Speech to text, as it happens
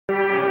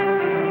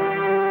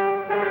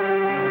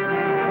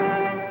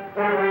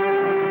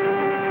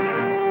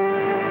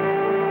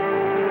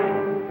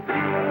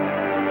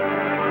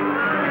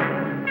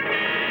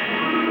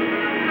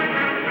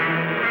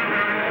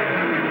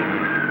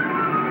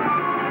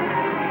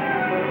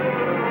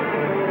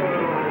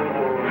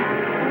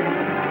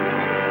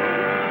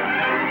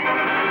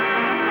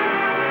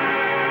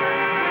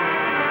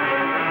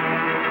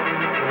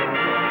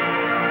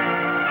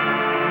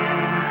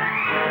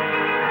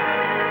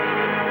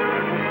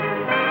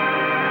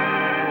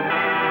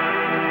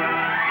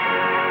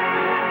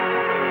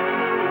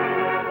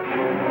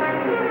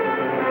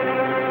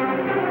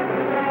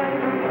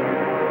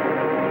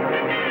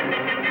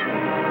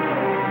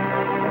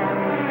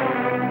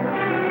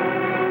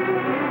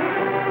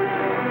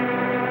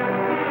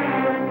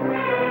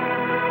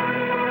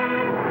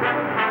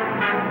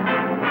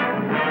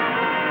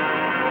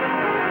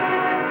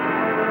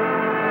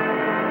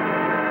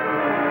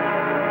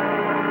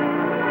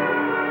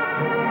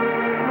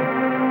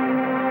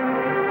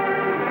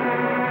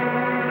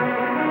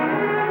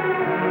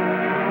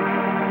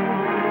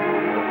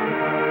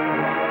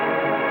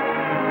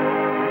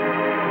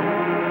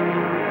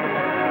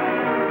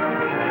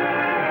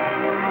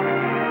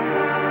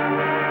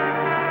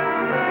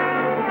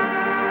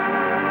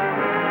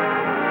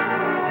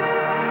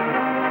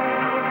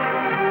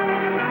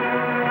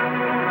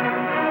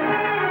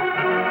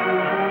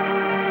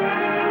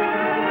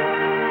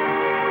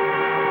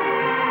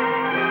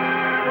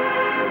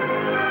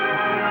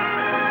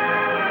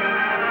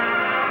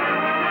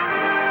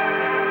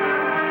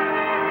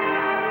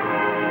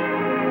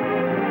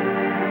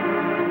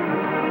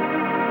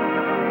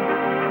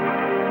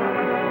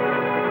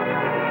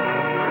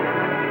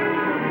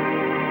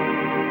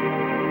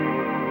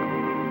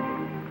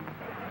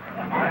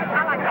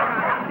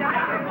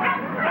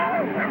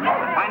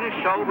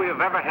biggest show we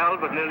have ever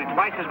held with nearly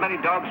twice as many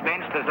dogs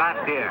benched as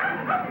last year.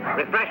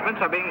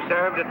 Refreshments are being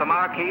served at the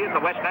marquee at the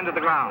west end of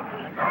the ground.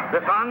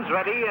 Griffons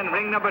ready in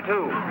ring number 2.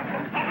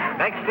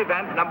 Next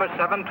event, number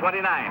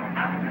 729.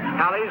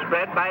 Tallies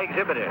bred by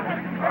exhibitors.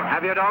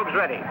 Have your dogs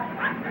ready.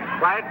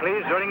 Quiet,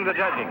 please, during the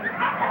judging.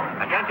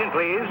 Attention,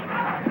 please.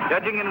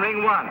 Judging in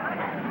ring 1.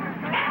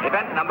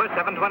 Event number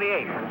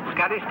 728.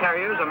 Scottish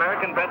Terriers,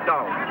 American bred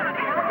dogs.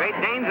 Great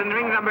Danes in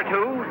ring number 2.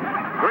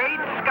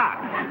 Great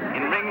Scots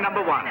in ring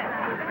number 1.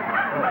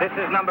 This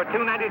is number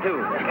 292,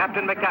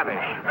 Captain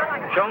McTavish,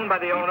 shown by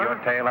the owner,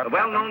 the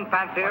well-known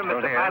fancier,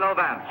 Mr. Philo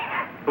Vance,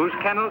 whose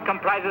kennel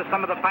comprises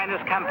some of the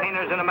finest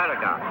campaigners in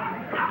America.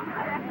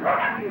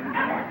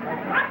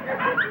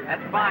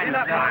 That's fine,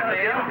 Mr.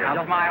 Delafield.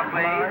 Now smile,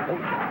 please.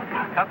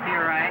 Cup to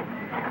your right.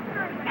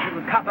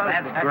 Cup.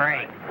 That's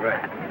great.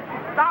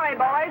 Sorry,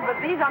 boys, but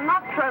these are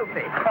not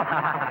trophies.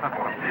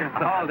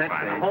 Hold it.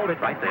 Hold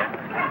it right there.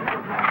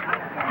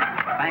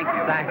 Thank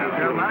you. Thank you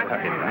so much.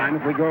 And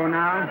if we go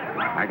now,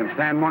 I can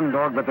stand one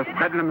dog, but this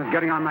bedlam is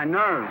getting on my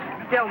nerves.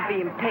 Don't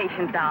be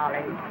impatient,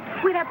 darling.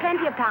 We'll have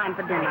plenty of time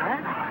for dinner.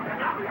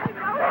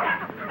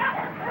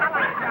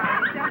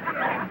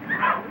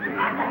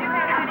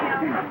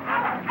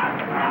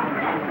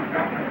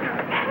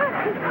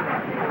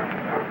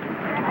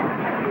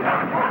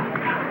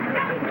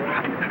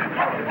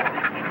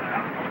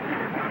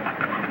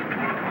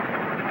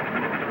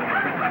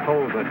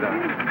 Hold it,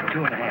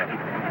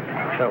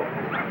 2.5. So.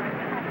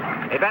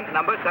 Event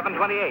number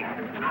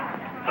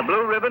 728. The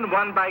blue ribbon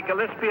won by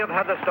Gillespie of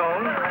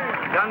Heatherstone.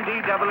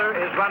 Dundee Deviler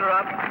is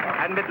runner-up,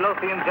 and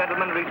Midlothian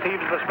Gentleman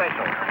receives the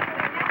special.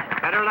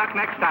 Better luck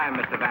next time,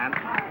 Mr. Vance.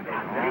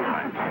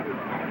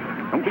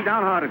 Don't be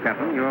downhearted,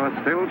 Captain. You're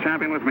still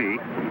champion with me.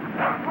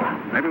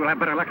 Maybe we'll have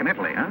better luck in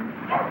Italy, huh?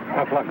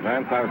 Tough luck,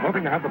 Vance. I was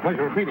hoping to have the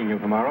pleasure of meeting you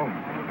tomorrow.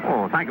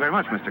 Oh, thank you very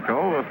much, Mr.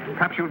 Coe.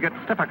 Perhaps you'll get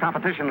stiffer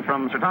competition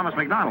from Sir Thomas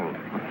MacDonald.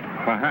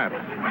 Perhaps.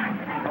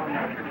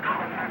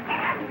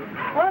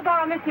 Well,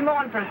 Dora, Miss you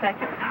on for a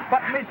second.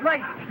 But, Miss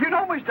Lake, you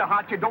know Mr.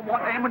 Hart, you don't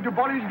want Eamon to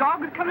bully his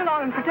dog. Come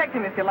along and protect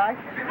him if you like.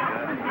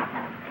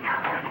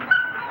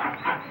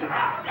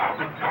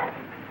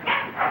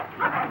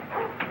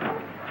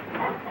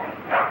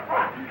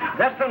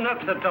 That's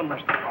enough, Sir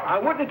Thomas. I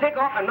wouldn't take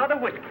off another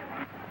whiskey.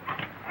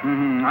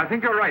 I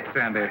think you're right,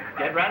 Sandy.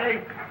 Get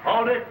ready.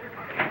 Hold it.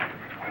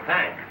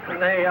 Thanks.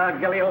 There you are,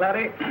 Gilly,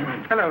 laddie.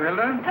 Hello,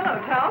 Hilda. Hello,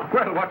 Tom.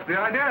 Well, what's the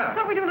idea?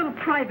 Thought we'd do a little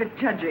private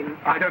judging.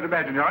 I don't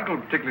imagine your uncle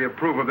would particularly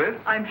approve of this.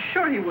 I'm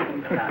sure he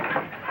wouldn't, sir.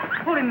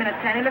 Hold him a minute,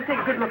 Sandy. Let's take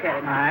a good look at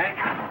him. All right.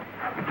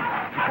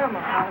 Come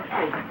on, I'll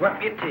see.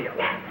 Whip your tail.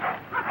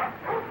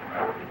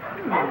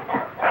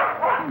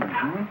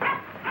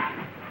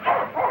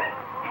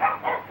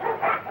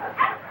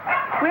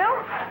 Well,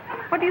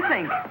 what do you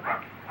think?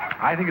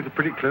 I think it's a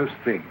pretty close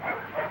thing.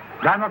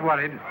 But I'm not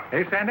worried.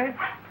 Hey, Sandy?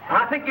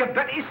 I think you're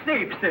very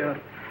safe, sir.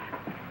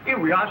 Here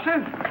we are,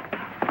 sir.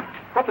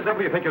 What the devil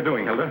do you think you're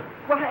doing, Hilda?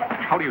 Well,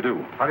 How do you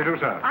do? How do you do,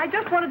 sir? I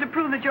just wanted to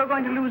prove that you're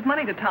going to lose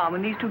money to Tom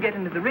when these two get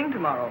into the ring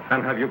tomorrow.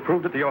 And have you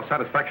proved it to your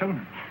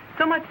satisfaction?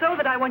 So much so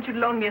that I want you to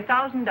loan me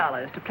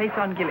 $1,000 to place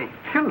on Gilly.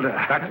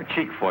 Hilda. That's a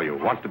cheek for you.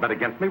 Wants to bet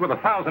against me with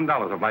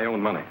 $1,000 of my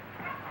own money.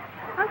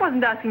 I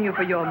wasn't asking you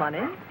for your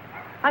money.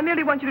 I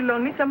merely want you to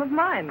loan me some of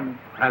mine.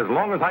 As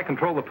long as I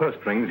control the purse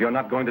strings, you're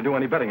not going to do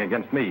any betting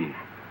against me.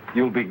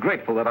 You'll be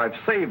grateful that I've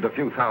saved a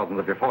few thousands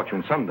of your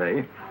fortune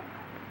someday.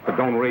 But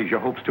don't raise your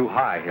hopes too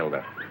high,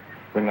 Hilda.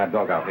 Bring that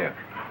dog out here.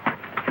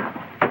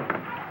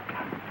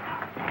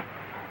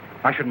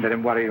 I shouldn't let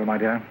him worry you, my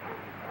dear.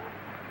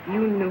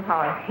 You knew how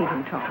I hate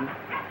him, Tom.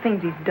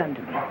 Things he's done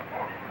to me.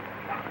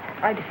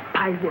 I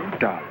despise him.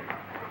 Darling.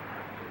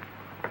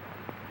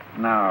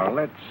 Now,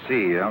 let's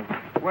see.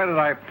 Where did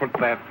I put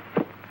that?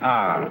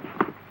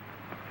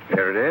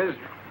 Here it is.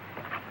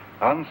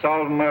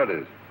 Unsolved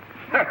murders.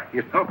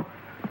 You know,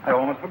 I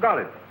almost forgot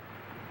it.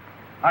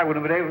 I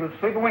wouldn't have been able to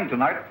sleep a wink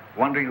tonight,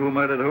 wondering who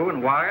murdered who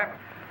and why.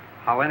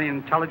 How any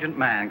intelligent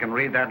man can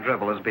read that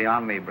dribble is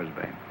beyond me,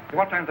 Brisbane.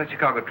 What time does that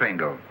Chicago train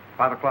go?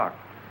 5 o'clock.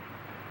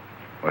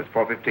 Well, it's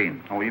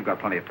 4:15. Oh, you've got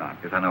plenty of time.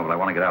 Yes, I know, but I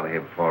want to get out of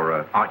here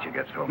before Archer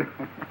gets home.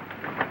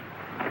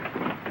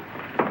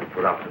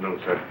 Good afternoon,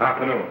 sir.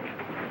 Afternoon.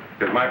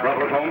 Is my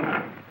brother at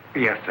home?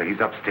 Yes, sir. He's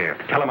upstairs.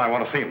 Tell him I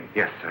want to see him.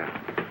 Yes, sir.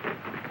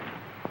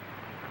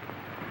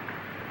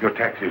 Your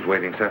taxi's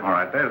waiting, sir. All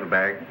right, there's the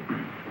bag.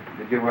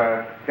 Did you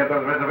get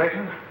those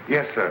reservations?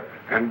 Yes, sir.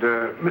 And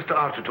Mr.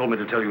 Archer told me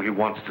to tell you he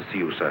wants to see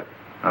you, sir.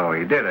 Oh,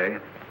 he did, eh?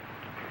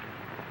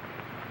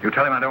 You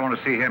tell him I don't want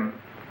to see him.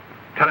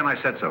 Tell him I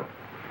said so.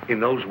 In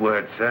those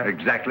words, sir?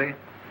 Exactly.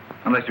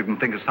 Unless you can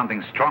think of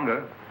something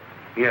stronger.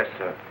 Yes,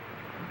 sir.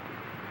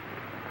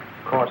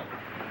 Of course,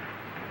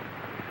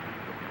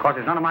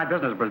 it's none of my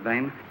business,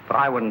 Brisbane. But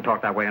I wouldn't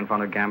talk that way in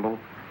front of Gamble.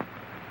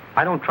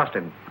 I don't trust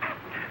him.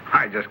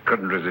 I just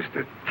couldn't resist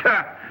it.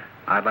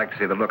 I'd like to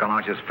see the look on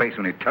Archer's face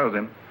when he tells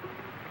him.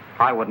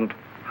 I wouldn't.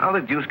 How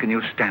the deuce can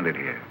you stand it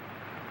here?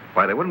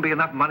 Why, there wouldn't be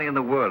enough money in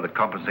the world to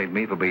compensate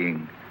me for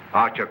being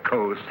Archer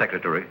Coe's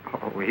secretary.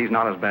 Oh, he's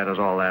not as bad as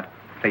all that.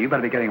 Say, you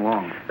better be getting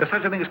along. There's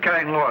such a thing as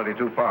carrying loyalty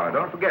too far.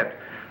 Don't forget,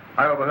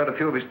 I overheard a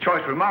few of his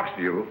choice remarks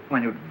to you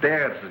when you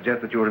dared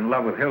suggest that you were in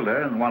love with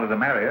Hilda and wanted to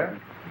marry her.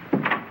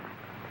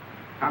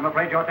 I'm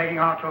afraid you're taking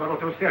Archer a little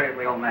too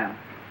seriously, old man.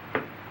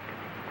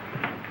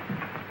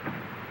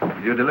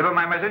 Did you deliver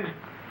my message?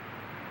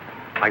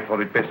 I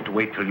thought it best to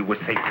wait till you were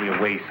safely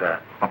away, sir.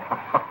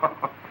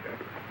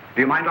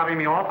 Do you mind dropping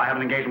me off? I have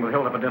an engagement with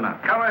Hilda for dinner.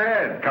 Come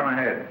ahead, come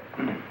ahead.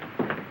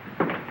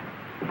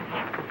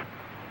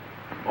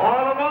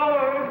 All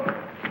aboard!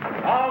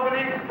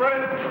 Albany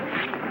Express,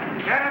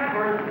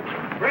 Hanford,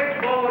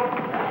 Bridgeport,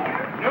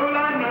 New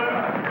London,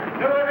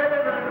 New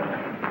Haven,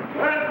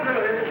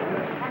 Wesley,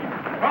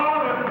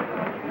 Providence,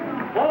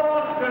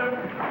 Boston.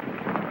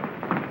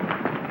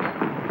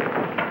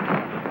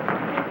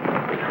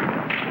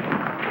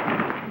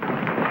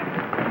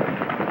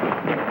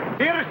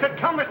 Here is Sir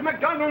Thomas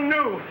MacDonald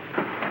new.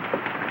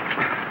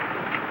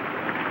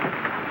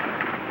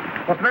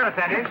 What's the matter,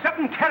 Sandy?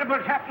 Something terrible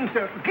has happened,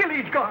 sir.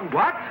 Gilly's gone.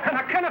 What? And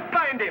I cannot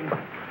find him.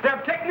 They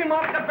have taken him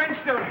off the bench,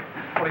 sir.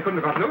 Oh, he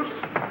couldn't have got loose.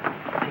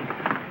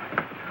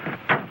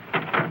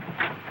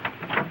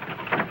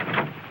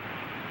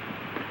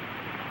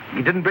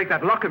 He didn't break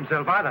that lock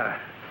himself either.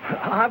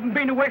 I haven't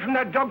been away from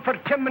that dog for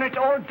 10 minutes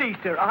all day,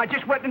 sir. I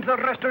just went into the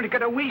restaurant to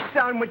get a wee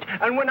sandwich,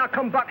 and when I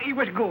come back, he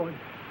was gone.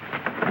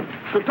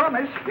 Sir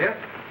Thomas? Yes?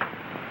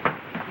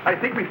 I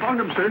think we found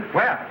him, sir.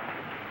 Where?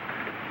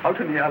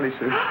 Out in the alley,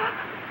 sir.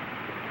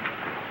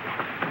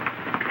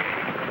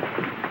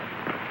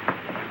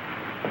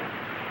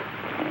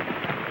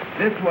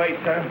 This way,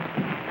 sir.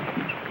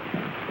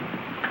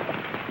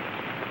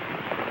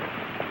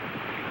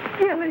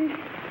 Gilly.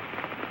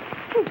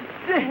 He's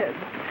dead.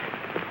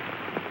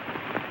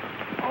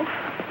 Oh.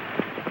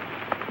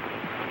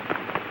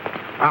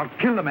 I'll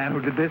kill the man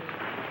who did this.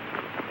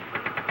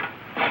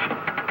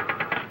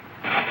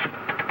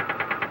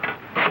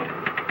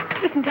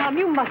 Listen, Tom,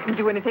 you mustn't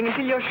do anything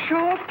until you're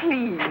sure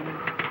clean.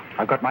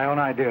 I've got my own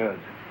ideas.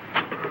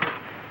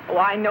 Oh,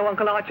 I know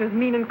Uncle Archer's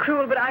mean and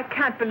cruel, but I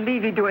can't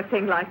believe he'd do a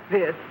thing like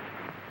this.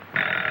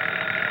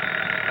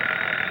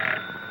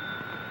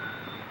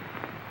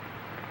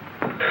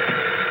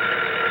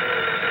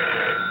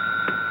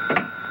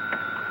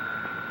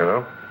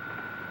 Hello?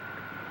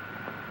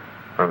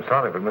 I'm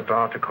sorry, but Mr.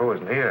 Archer Coe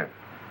isn't here.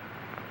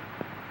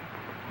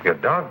 Your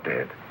dog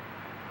dead?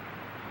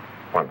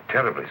 Well, I'm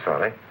terribly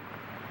sorry.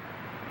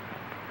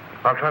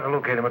 I'll try to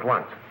locate him at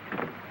once.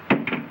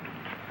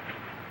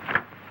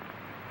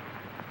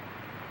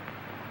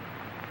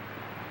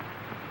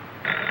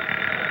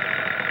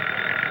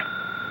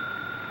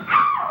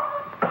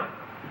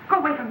 Go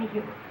away from me,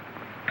 you.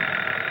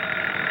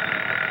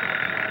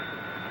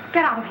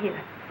 Get out of here.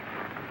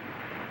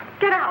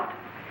 Get out.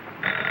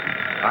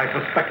 I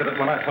suspected it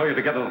when I saw you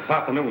together this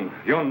afternoon.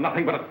 You're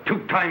nothing but a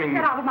two-timing...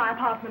 Get out of my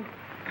apartment.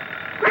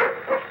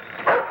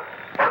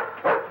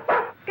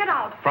 Get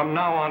out. From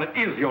now on, it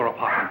is your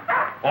apartment.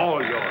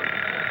 All yours.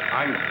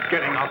 I'm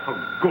getting out for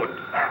good.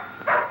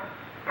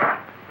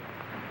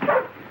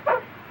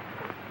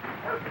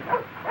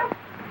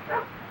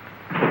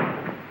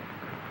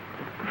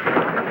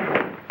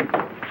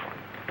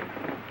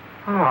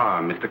 Ah,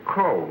 Mr.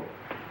 Coe.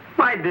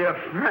 My dear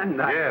friend,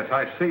 Yes,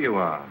 I see you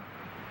are.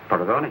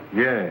 Pardon?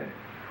 Yeah.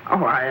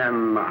 Oh, I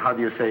am, how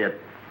do you say it,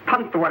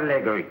 tanto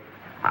allegro.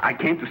 I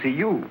came to see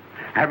you.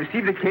 I have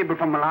received a cable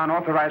from Milan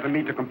authorizing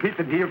me to complete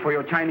the deal for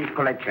your Chinese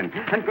collection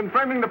and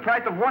confirming the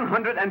price of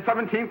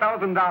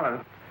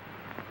 $117,000.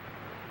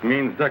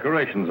 Means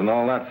decorations and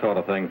all that sort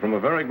of thing from a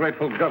very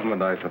grateful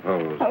government, I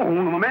suppose. Oh,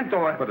 un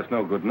momento. But it's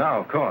no good now,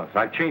 of course.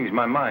 I've changed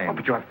my mind. Oh,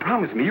 but you have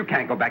promised me. You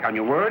can't go back on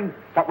your word.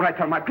 What would I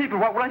tell my people?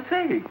 What would I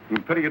say?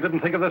 Pity you didn't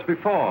think of this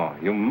before.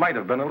 You might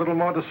have been a little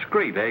more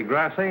discreet, eh,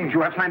 Grassi?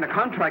 You have signed a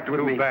contract with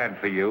me. Too bad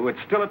for you.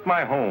 It's still at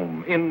my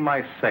home, in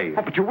my safe.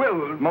 Oh, but you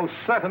will. Most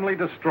certainly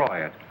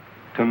destroy it.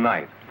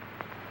 Tonight.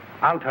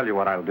 I'll tell you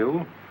what I'll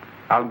do.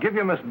 I'll give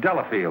you Miss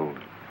Delafield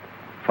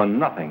for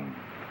nothing.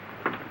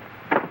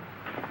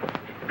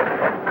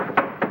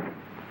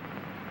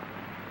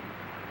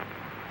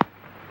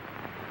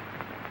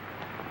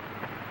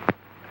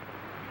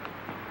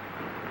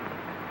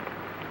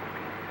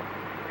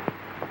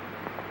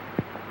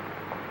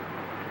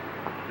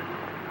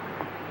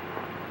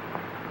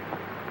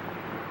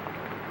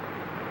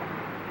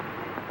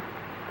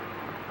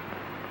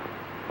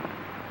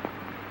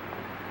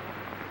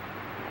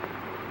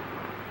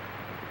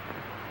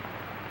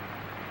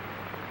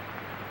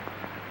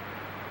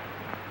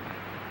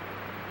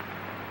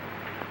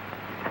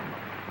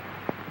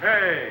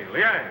 Hey,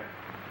 Liang.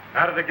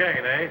 Out of the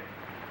gain, eh?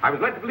 I was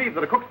led to believe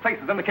that a cook's place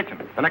is in the kitchen.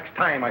 The next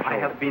time I shall... I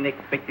have been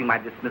expecting my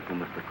dismissal,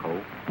 Mr.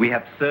 Coe. We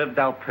have served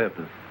our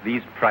purpose,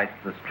 these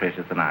priceless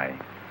treasures and I.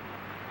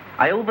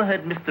 I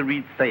overheard Mr.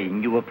 Wrede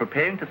saying you were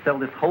preparing to sell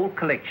this whole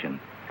collection.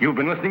 You've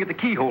been listening at the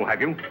keyhole,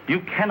 have you? You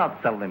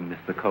cannot sell them,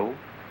 Mr. Coe.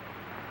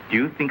 Do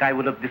you think I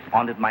would have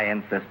dishonored my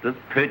ancestors,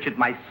 perjured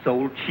my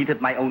soul,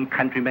 cheated my own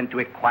countrymen to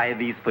acquire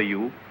these for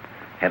you?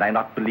 Had I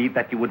not believed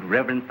that you would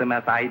reverence them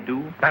as I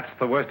do? That's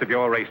the worst of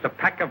your race, a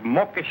pack of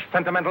mawkish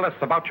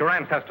sentimentalists about your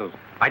ancestors.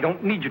 I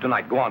don't need you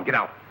tonight. Go on, get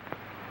out.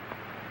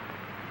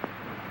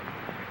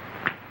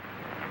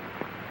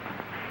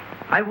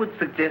 I would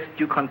suggest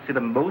you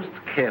consider most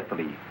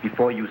carefully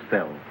before you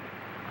sell.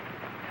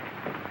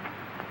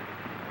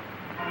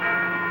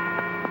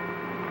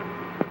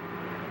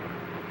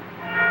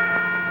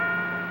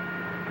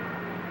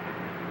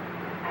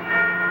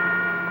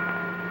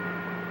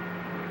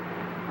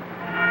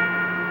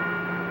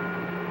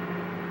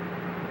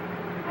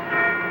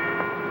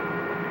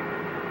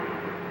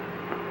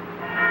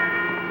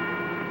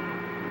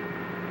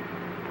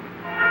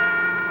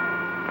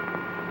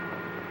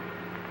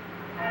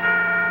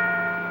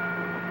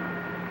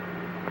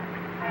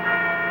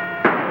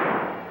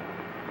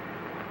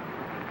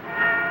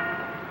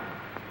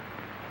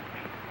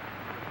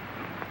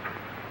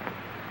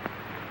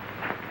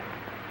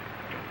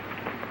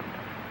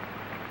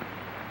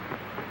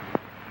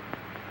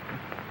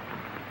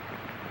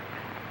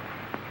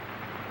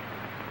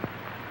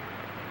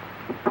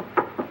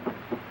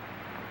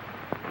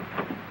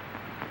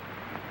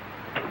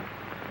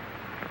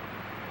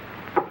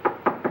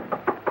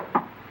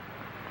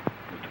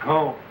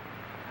 Coe.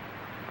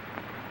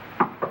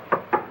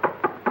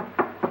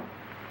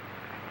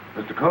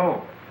 Mr.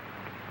 Coe.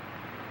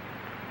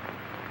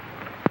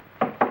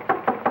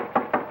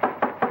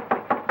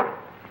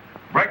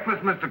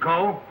 Breakfast, Mr.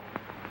 Coe.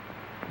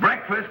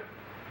 Breakfast.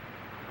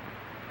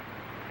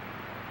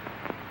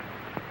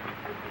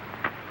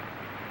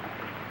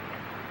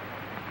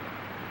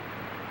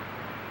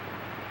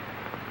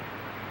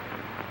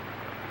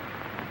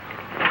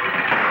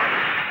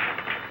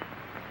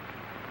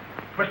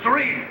 Mr.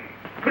 Wrede!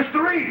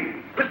 Mr. Wrede!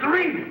 Mr.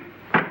 Wrede!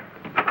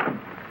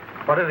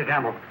 What is it,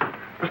 Gamble?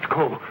 Mr.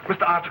 Coe,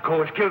 Mr. Archer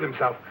Coe has killed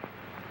himself.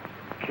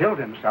 Killed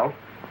himself?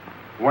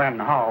 When?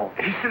 How?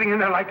 He's sitting in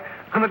there like,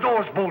 and the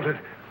door's bolted.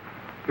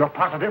 You're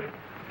positive?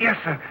 Yes,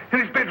 sir, in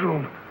his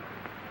bedroom.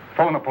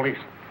 Phone the police.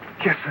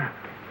 Yes, sir.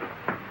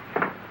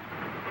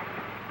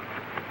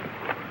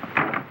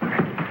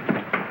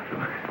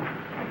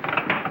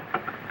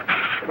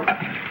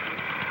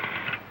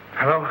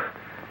 Hello?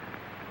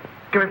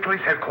 Give me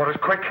police headquarters,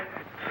 quick.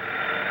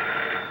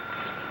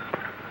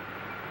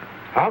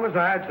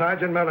 Homicide,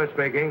 Sergeant Miller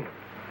speaking.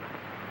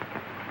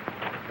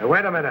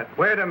 Wait a minute.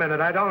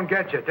 I don't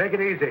get you. Take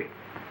it easy.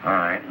 All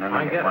right, let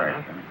me get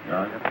worse.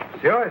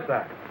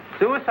 Suicide.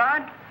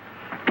 Suicide?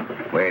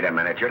 Wait a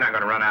minute. You're not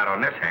going to run out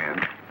on this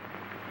hand.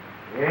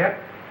 Yep.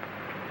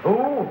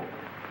 Who?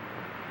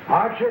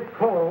 Archer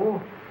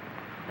Coe,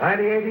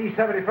 98 East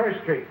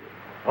 71st Street.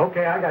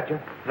 Okay, I got you.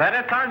 Is that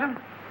it, Sergeant?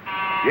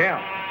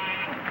 Yeah.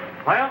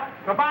 Well,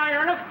 goodbye,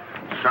 Ernest.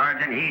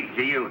 Sergeant Heath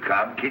to you,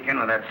 Cub. Kick in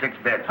with that 6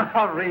 bits.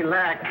 Oh,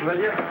 relax, will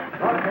you?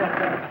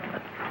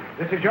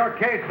 This is your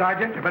case,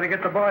 Sergeant. You better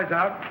get the boys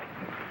out.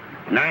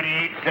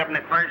 98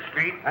 71st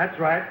Street? That's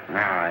right. All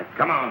right.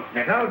 Come on,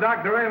 Snick. Tell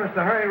Dr. Doremus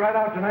to hurry right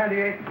out to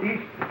 98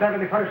 East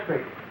 71st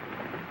Street.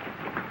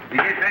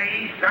 Did you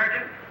say East,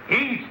 Sergeant?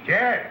 East,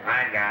 yes.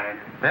 I got it.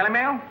 Daily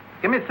Mail?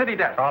 Give me a city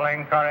desk.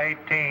 Calling car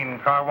 18,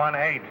 car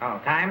 18. Oh,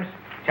 times?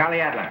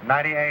 Charlie Adler.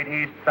 98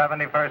 East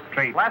 71st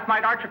Street. Last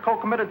night, Archer Coe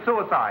committed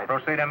suicide.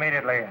 Proceed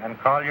immediately and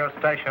call your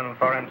station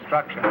for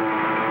instructions.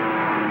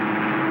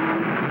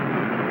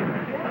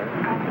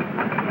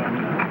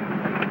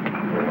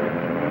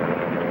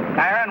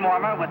 Tire and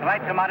warmer with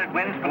light to moderate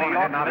winds for New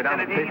York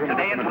vicinity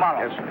today and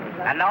tomorrow.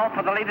 And now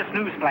for the latest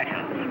news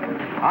flashes.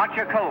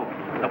 Archer Coe,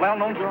 the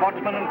well-known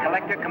sportsman and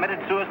collector, committed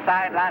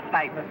suicide last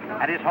night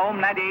at his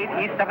home,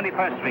 98 East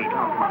 71st Street.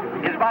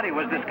 His body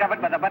was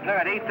discovered by the butler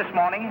at 8 this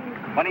morning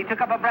when he took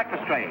up a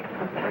breakfast tray.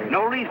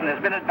 No reason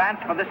has been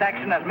advanced for this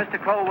action as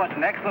Mr. Coe was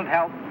in excellent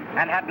health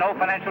and had no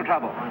financial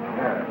trouble.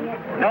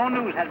 No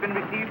news has been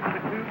received from the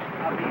crew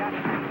of the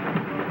accident.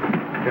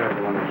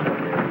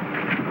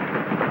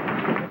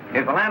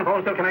 Is the land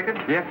phone still connected?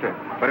 Yes, sir.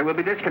 But it will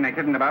be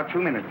disconnected in about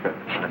 2 minutes, sir.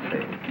 Let's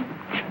see.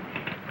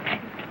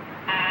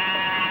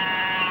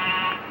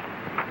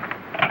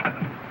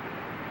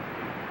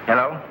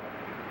 Hello?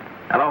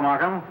 Hello,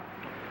 Markham.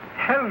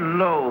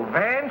 Hello,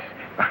 Vance.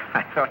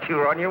 I thought you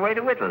were on your way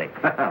to Italy.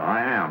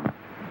 I am.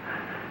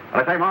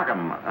 Well, I say,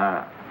 Markham,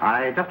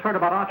 I just heard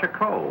about Archer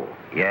Coe.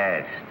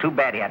 Yes. Too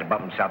bad he had to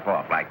bump himself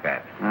off like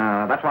that.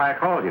 That's why I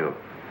called you.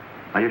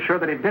 Are you sure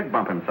that he did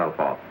bump himself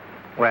off?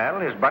 Well,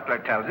 his butler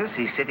tells us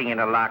he's sitting in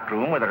a locked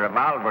room with a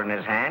revolver in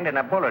his hand and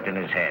a bullet in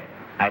his head.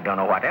 I don't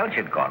know what else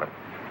you'd call it.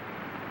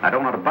 I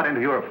don't want to butt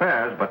into your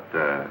affairs, but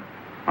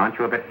aren't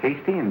you a bit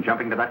hasty in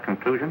jumping to that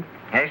conclusion?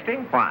 Hasty?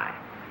 Why?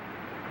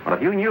 Well,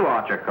 if you knew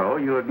Archer Coe,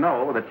 you would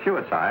know that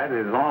suicide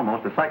is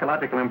almost a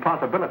psychological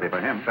impossibility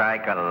for him.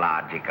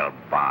 Psychological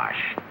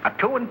bosh.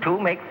 2 and 2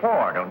 make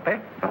 4, don't they?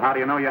 But how do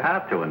you know you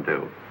have 2 and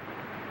 2?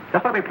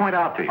 Just let me point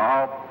out to you.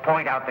 Oh,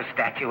 point out the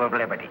Statue of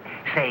Liberty.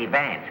 Say,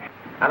 Vance.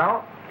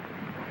 Hello?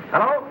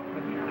 Hello?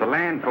 The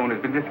land phone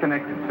has been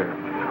disconnected, sir.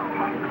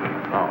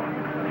 Oh.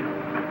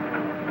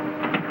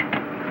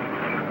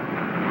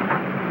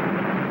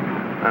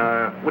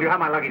 Will you have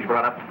my luggage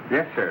brought up?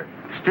 Yes, sir.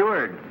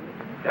 Steward,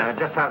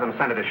 Just have them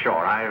send it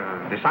ashore.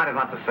 I've decided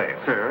not to sail.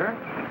 Sir?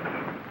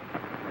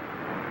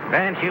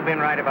 Vance, you've been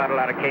right about a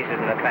lot of cases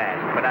in the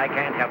past, but I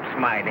can't help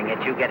smiling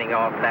at you getting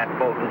off that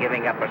boat and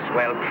giving up a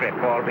swell trip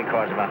all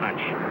because of a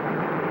hunch.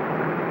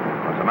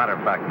 As a matter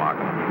of fact,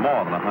 Markham,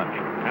 more than a hunch.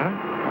 Huh?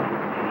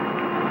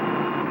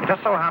 It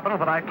just so happens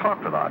that I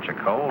talked with Archer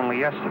Coe only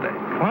yesterday.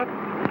 What?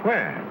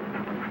 Where?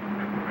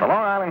 The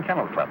Long Island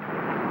Kennel Club.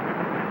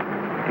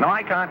 You know,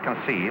 I can't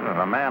conceive of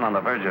a man on the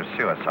verge of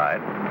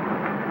suicide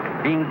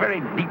being very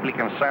deeply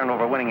concerned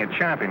over winning a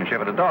championship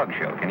at a dog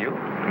show, can you?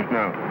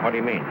 No. What do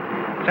you mean?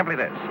 Simply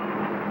this.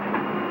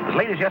 As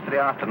late as yesterday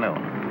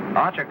afternoon,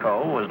 Archer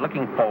Coe was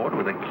looking forward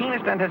with the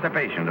keenest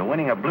anticipation to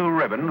winning a blue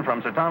ribbon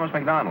from Sir Thomas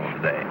MacDonald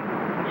today.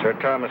 Sir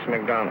Thomas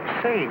MacDonald.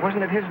 Say,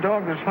 wasn't it his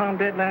dog that was found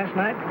dead last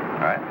night?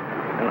 Right?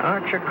 And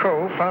Archer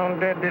Coe found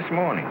dead this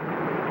morning.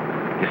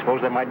 You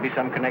suppose there might be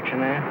some connection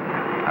there?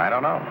 I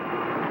don't know.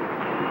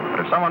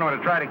 But if someone were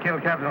to try to kill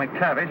Captain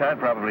McTavish, I'd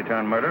probably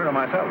turn murderer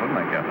myself, wouldn't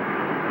I, Captain?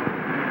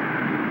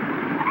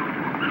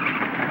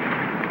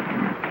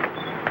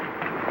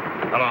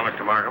 Hello,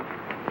 Mr. Markham.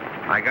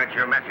 I got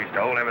your message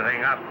to hold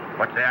everything up.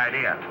 What's the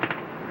idea?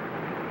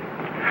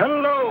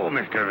 Hello,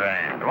 Mr.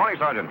 Vance. Good morning,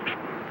 Sergeant.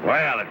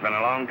 Well, it's been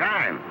a long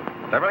time.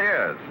 Several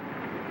years.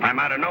 I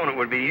might have known it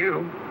would be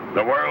you,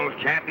 the world's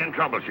champion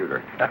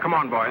troubleshooter. Come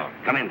on, boys.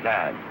 Come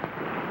inside.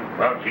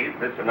 Well, Chief,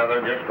 this is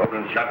another just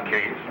open and shut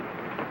case.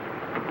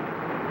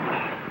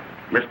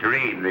 Mr.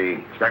 Reed,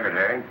 the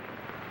secretary.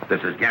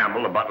 This is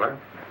Gamble, the butler.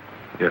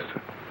 Yes,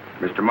 sir.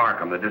 Mr.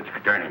 Markham, the district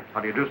attorney.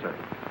 How do you do, sir?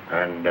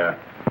 And,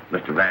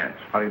 Mr. Vance.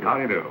 How do you do? How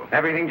do you do?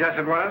 Everything just as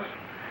it was?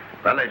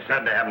 Well, they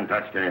said they haven't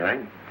touched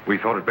anything. We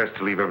thought it best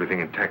to leave everything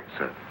intact,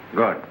 sir.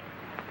 Good.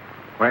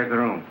 Where's the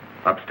room?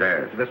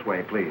 Upstairs. This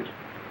way, please.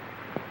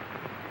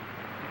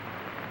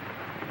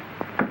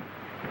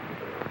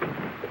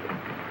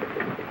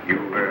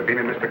 You've been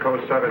in Mr.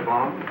 Coe's service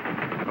long?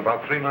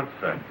 About 3 months,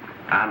 sir.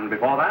 And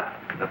before that?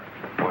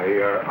 Why,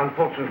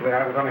 unfortunately,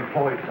 I was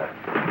unemployed, sir.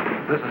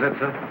 This is it,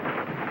 sir.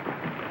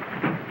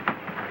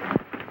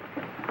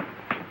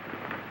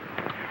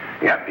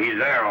 Yep, he's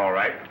there, all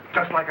right.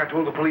 Just like I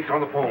told the police on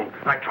the phone.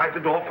 I tried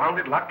the door, found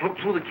it locked, looked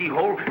through the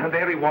keyhole, and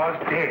there he was,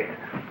 dead.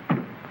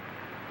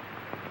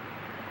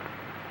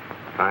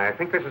 I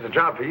think this is a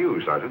job for you,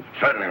 Sergeant.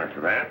 Certainly,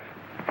 Mr. Vance.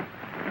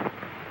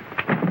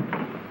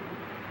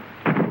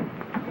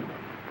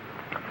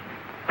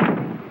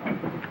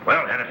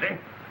 Well, Hennessy,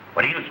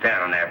 what are you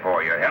standing there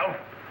for, your health?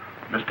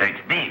 This takes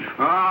beef.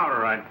 All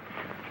right.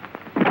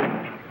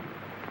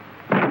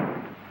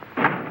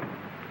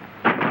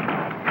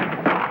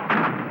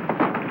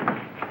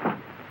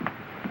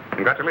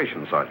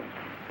 Congratulations, Sergeant.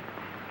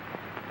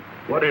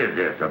 What is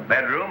this, a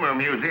bedroom or a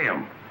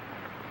museum?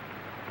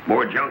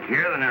 More junk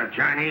here than a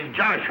Chinese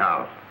josh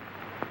house.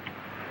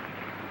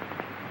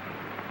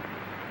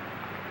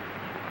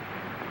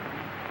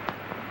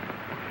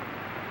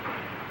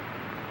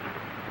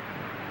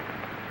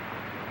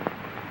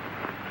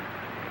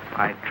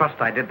 I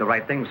trust I did the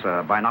right thing,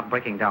 sir, by not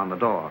breaking down the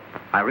door.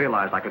 I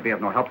realized I could be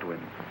of no help to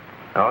him.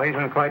 Oh, he's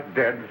been quite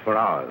dead for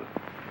hours.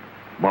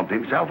 Bumped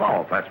himself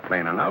off, that's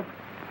plain enough.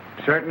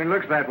 Certainly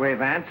looks that way,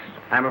 Vance.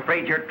 I'm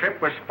afraid your trip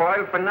was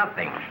spoiled for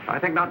nothing. I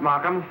think not,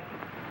 Markham.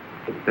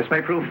 This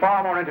may prove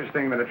far more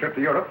interesting than a trip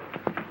to Europe.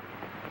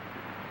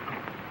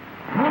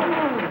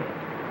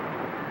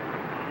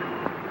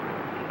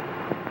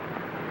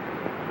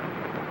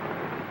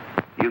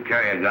 You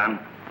carry a gun?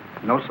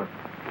 No, sir.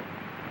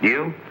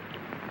 You?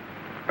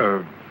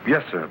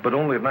 Yes, sir, but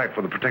only at night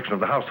for the protection of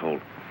the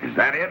household. Is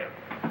that it?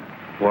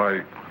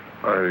 Why,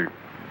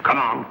 Come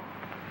on.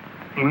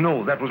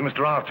 No, that was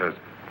Mr. Archer's.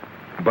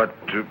 But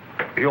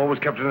he always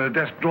kept it in a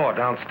desk drawer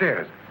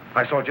downstairs.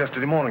 I saw it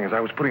yesterday morning as I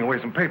was putting away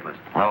some papers.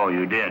 Oh,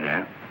 you did,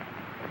 eh?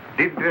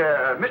 Did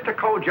Mr.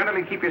 Coe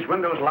generally keep his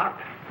windows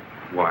locked?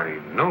 Why,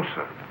 no,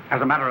 sir.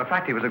 As a matter of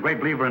fact, he was a great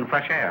believer in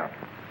fresh air.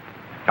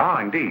 Ah,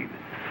 indeed.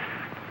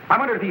 I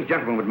wonder if these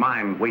gentlemen would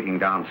mind waiting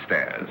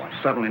downstairs. Well,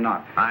 certainly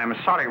not. I'm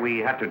sorry we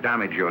had to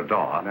damage your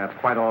door. That's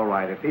quite all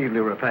right. It's easily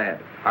repaired.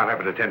 I'll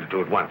have it attended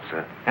to at once,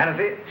 sir.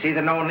 Hennessy, see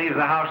that no one leaves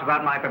the house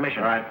without my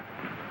permission. All right.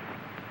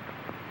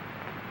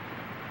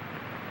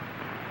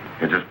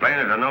 It's as plain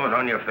as the nose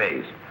on your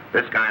face.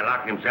 This guy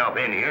locked himself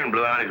in here and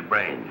blew out his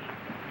brains.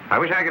 I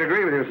wish I could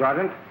agree with you,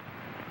 Sergeant.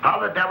 How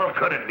the devil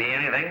could it be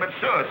anything but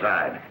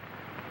suicide?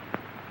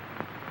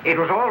 It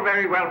was all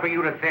very well for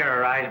you to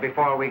theorize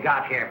before we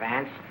got here,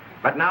 Vance.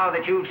 But now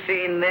that you've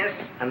seen this,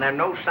 and there are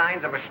no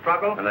signs of a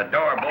struggle... And the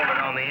door bolted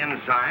on the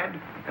inside,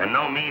 and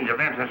no means of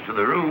entrance to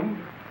the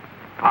room...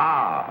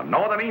 Ah,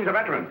 no other means of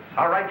entrance.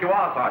 All right, you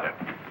are, Sergeant.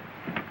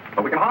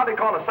 But we can hardly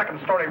call a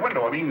second-story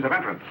window a means of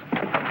entrance.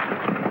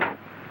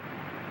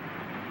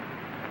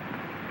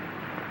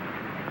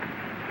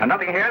 And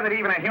nothing here that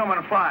even a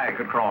human fly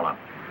could crawl up.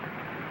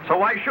 So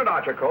why should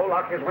Archer Coe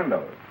lock his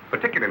windows?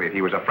 Particularly if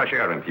he was a fresh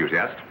air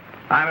enthusiast.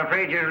 I'm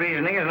afraid your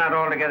reasoning is not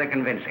altogether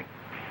convincing.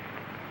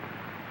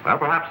 Well,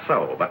 perhaps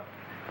so, but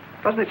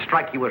Doesn't it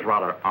strike you as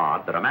rather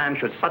odd that a man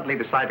should suddenly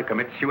decide to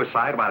commit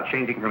suicide while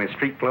changing from his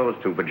street clothes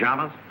to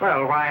pajamas?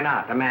 Well, why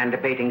not? A man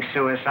debating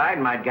suicide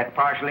might get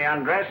partially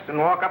undressed and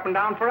walk up and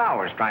down for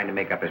hours trying to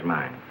make up his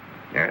mind.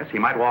 Yes, he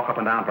might walk up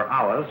and down for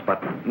hours,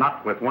 but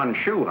not with one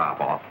shoe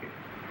half off.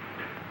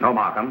 No,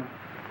 Markham.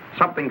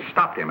 Something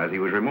stopped him as he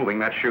was removing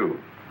that shoe.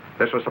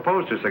 This was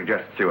supposed to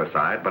suggest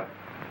suicide, but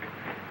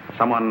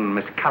someone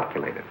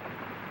miscalculated.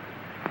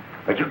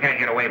 But you can't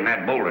get away from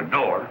that bolted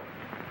door.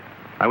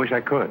 I wish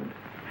I could.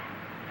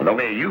 Well, the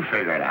way you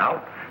figure it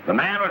out, the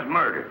man was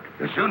murdered.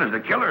 As soon as the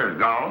killer is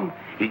gone,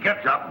 he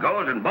gets up,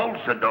 goes and bolts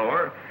the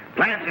door,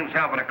 plants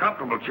himself in a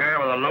comfortable chair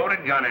with a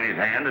loaded gun in his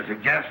hand to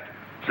suggest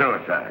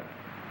suicide.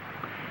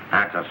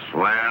 That's a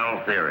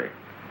swell theory.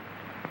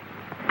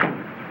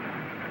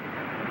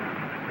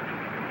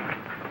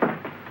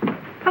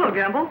 Hello,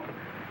 Gamble.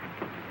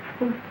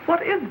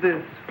 What is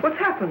this? What's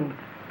happened?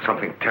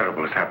 Something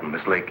terrible has happened,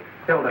 Miss Lake.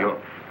 Hilda.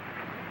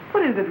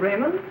 What is it,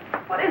 Raymond?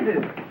 What is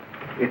it?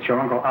 It's your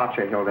Uncle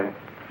Archer, Hilda.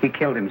 He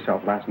killed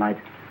himself last night.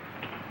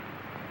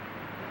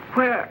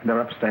 Where? They're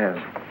upstairs.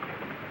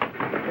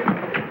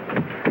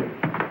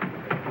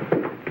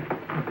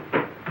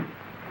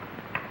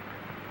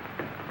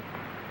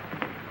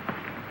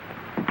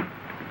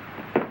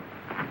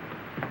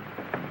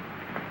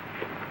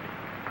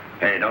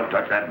 Hey, don't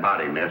touch that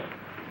body, miss.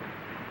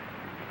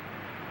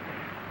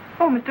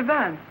 Oh, Mr.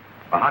 Vance.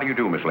 Well, how do you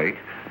do, Miss Lake?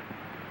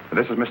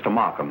 This is Mr.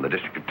 Markham, the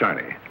district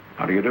attorney.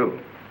 How do you do?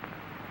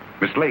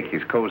 Miss Lake,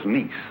 he's Coe's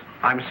niece.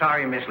 I'm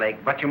sorry, Miss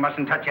Lake, but you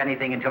mustn't touch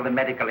anything until the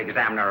medical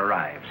examiner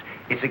arrives.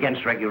 It's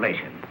against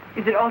regulation.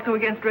 Is it also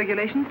against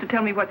regulations to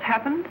tell me what's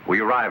happened? We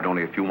arrived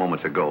only a few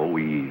moments ago.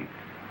 We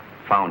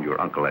found your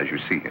uncle as you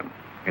see him.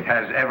 It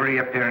has every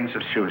appearance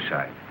of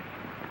suicide.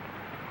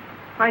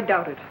 I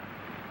doubt it.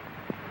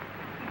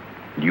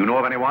 Do you know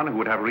of anyone who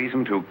would have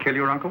reason to kill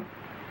your uncle?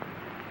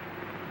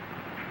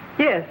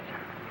 Yes,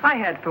 I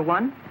had for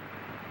one.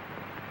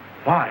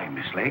 Why,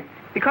 Miss Lake?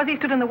 Because he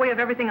stood in the way of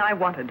everything I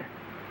wanted.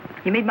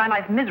 He made my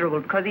life miserable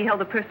because he held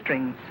the purse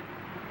strings.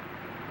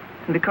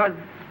 And because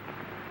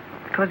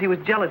he was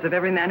jealous of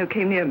every man who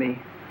came near me.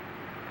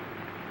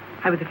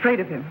 I was afraid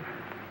of him.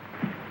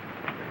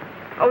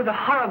 Oh, the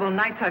horrible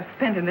nights I've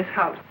spent in this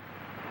house.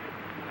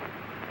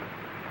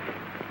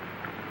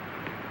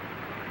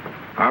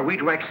 Are we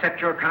to accept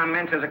your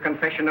comments as a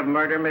confession of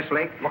murder, Miss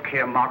Lake? Look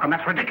here, Markham,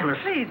 that's ridiculous.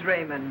 Please,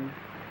 Raymond.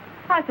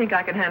 I think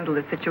I can handle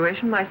this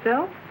situation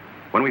myself.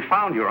 When we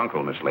found your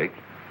uncle, Miss Lake,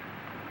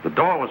 the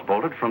door was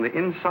bolted from the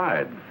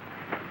inside.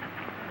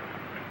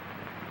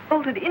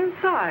 Bolted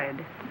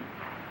inside?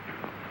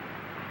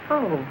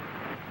 Oh.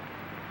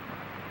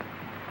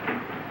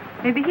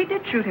 Maybe he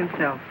did shoot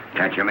himself.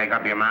 Can't you make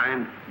up your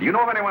mind? Do you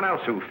know of anyone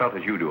else who felt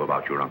as you do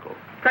about your uncle?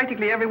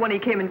 Practically everyone he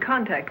came in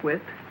contact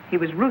with. He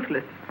was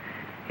ruthless.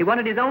 He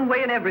wanted his own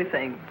way in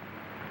everything.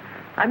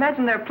 I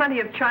imagine there are plenty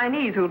of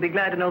Chinese who will be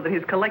glad to know that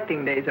his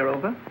collecting days are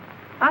over.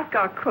 Ask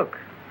our cook.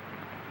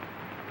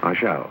 I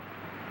shall.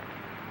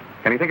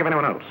 Can you think of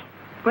anyone else?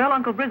 Well,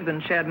 Uncle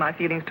Brisbane shared my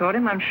feelings toward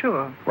him, I'm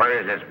sure. Where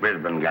is this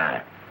Brisbane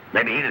guy?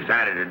 Maybe he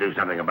decided to do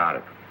something about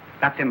it.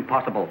 That's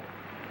impossible.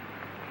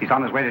 He's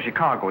on his way to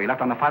Chicago. He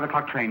left on the 5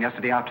 o'clock train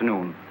yesterday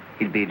afternoon.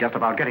 He'd be just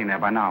about getting there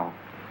by now.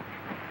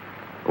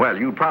 Well,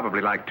 you'd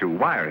probably like to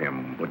wire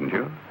him, wouldn't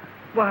you?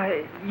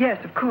 Why,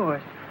 yes, of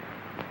course.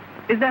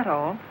 Is that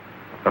all?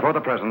 For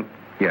the present,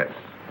 yes.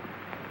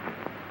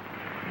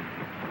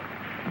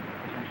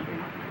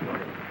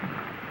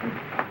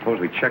 Suppose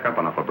we check up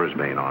on Upper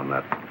Brisbane on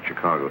that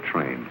Chicago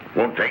train.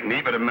 Won't take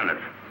me but a minute.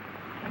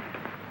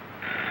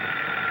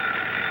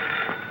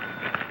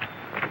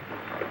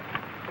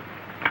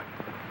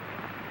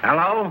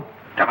 Hello?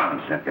 Come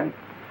on, Simpkin.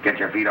 Get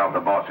your feet off the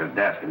boss's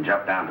desk and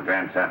jump down to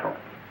Grand Central.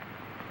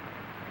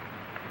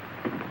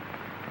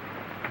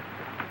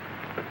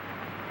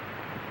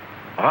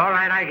 All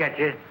right, I get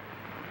you.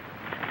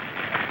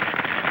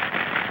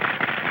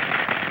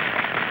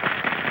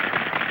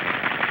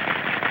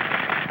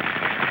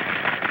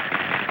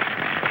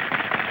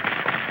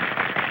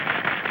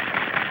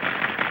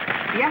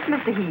 Yes,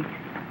 Mr. Heath.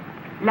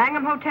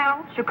 Langham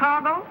Hotel,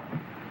 Chicago?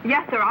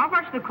 Yes, sir. I'll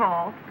rush the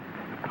call.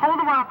 Hold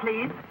a while,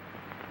 please.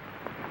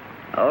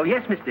 Oh,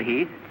 yes, Mr.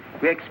 Heath.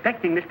 We're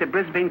expecting Mr.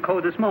 Brisbane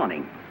Coe this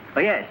morning. Oh,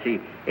 yes, he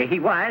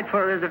wired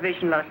for a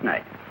reservation last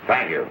night.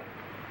 Thank you.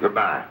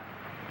 Goodbye.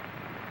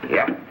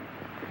 Yep.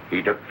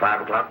 He took the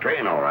 5 o'clock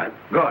train, all right.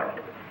 Good.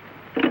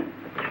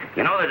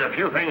 You know, there's a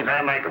few things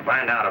I'd like to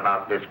find out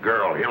about this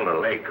girl, Hilda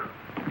Lake.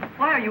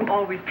 Why are you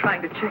always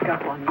trying to check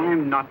up on me?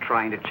 I'm not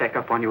trying to check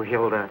up on you,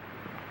 Hilda.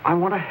 I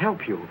want to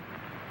help you.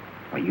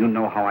 Well, you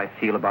know how I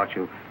feel about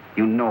you.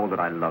 You know that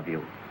I love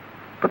you.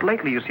 But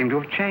lately you seem to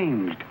have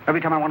changed.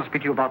 Every time I want to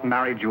speak to you about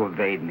marriage, you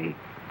evade me.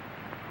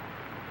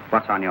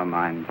 What's on your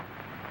mind?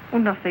 Oh,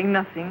 nothing,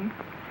 nothing.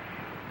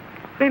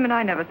 Raymond,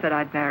 I never said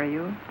I'd marry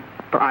you.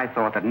 But I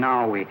thought that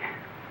now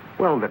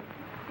that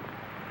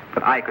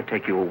I could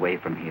take you away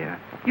from here.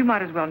 You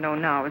might as well know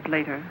now as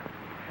later.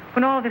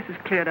 When all this is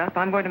cleared up,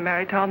 I'm going to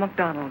marry Thomas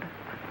MacDonald.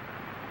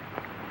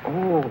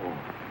 Oh.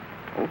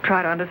 Oh,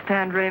 try to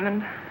understand,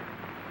 Raymond.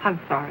 I'm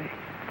sorry.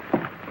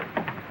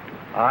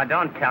 Oh,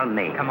 don't tell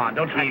me. Come on,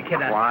 don't try to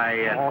kid us.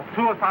 Quiet. Oh,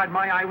 suicide,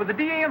 my eye. With the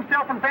DA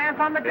himself and Vance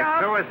on the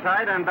job? It's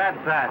suicide, and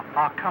that's that.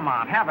 Oh, come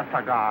on. Have a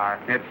cigar.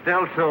 It's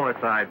still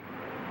suicide.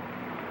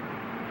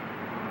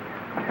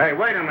 Hey,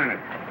 wait a minute.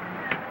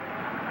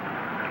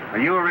 Are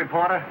you a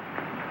reporter?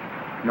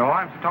 No,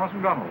 I'm Sir Thomas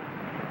MacDonald.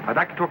 I'd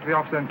like to talk to the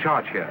officer in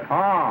charge here.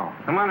 Oh,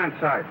 come on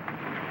inside.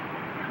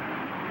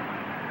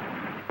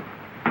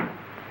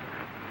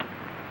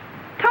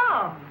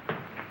 Tom!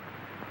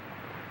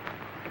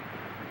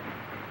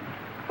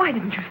 Why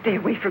didn't you stay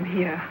away from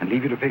here? And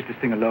leave you to face this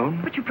thing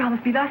alone? But you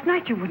promised me last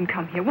night you wouldn't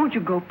come here. Won't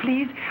you go,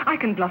 please? I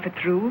can bluff it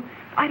through.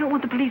 I don't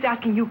want the police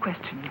asking you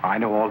questions. I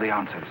know all the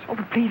answers. Oh,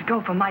 but please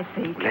go for my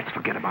sake. Let's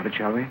forget about it,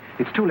 shall we?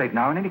 It's too late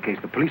now. In any case,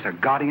 the police are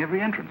guarding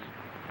every entrance.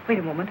 Wait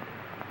a moment.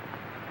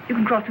 You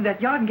can cross through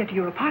that yard and get to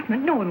your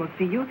apartment. No one will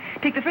see you.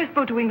 Take the first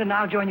boat to England and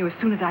I'll join you as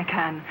soon as I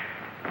can.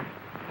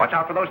 Watch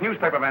out for those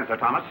newspaper men, Sir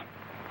Thomas.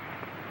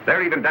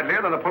 They're even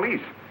deadlier than the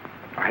police.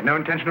 I had no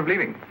intention of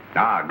leaving.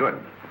 Ah, good.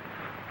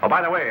 Oh,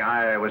 by the way,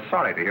 I was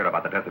sorry to hear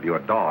about the death of your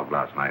dog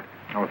last night.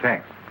 Oh,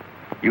 thanks.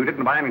 You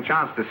didn't by any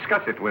chance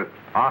discuss it with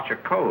Archer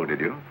Coe, did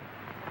you?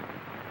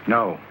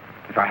 No.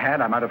 If I had,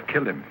 I might have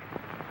killed him.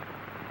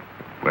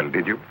 Well,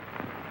 did you?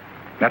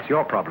 That's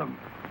your problem.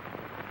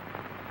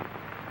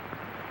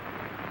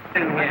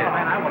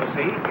 I want to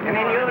see. You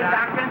mean you,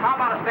 Doctor? How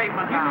about a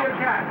statement now? Give me a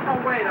chance. Oh,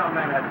 wait a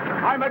minute.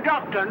 I'm a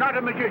doctor, not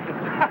a magician.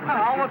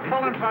 Always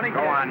pulling funny. Go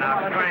on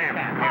now, scram.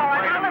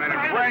 Wait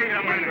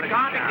a minute.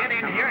 Trying to get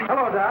in here.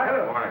 Hello, Doc.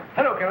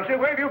 Hello, Kelsey.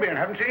 Where have you been?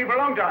 Haven't seen you for a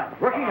long time.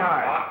 Working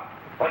hard.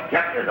 What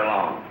kept you so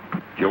long?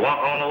 Did you walk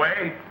all the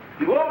way?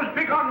 You always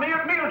pick on me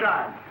at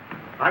mealtime.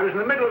 I was in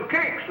the middle of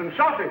cakes and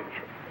sausage.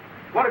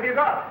 What have you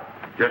got?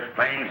 Just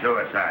plain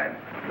suicide.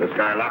 This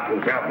guy locked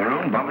himself in a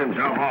room, bumped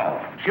himself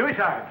off.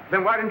 Suicide.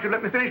 Then why didn't you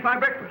let me finish my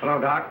breakfast?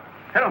 Hello, Doc.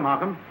 Hello,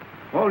 Markham.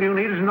 All you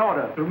need is an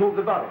order to remove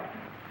the body.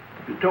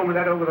 If you told me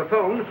that over the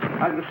phone,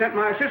 I'd have sent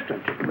my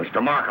assistant.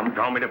 Mr. Markham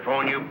told me to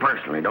phone you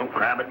personally. Don't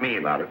crab at me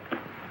about it.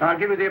 I'll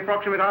give you the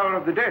approximate hour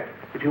of the death,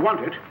 if you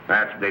want it.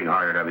 That's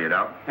big-hearted of you,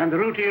 Doc. And the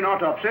routine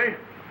autopsy,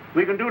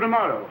 we can do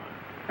tomorrow,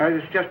 as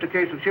it's just a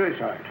case of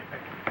suicide.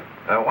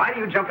 Why do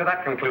you jump to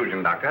that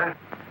conclusion, Doctor?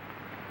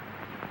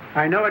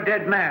 I know a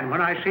dead man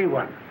when I see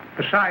one.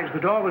 Besides, the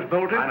door was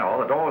bolted. I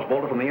know. The door was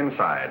bolted from the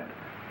inside.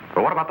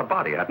 But what about the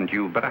body? Hadn't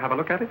you better have a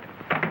look at it?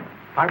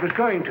 I was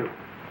going to.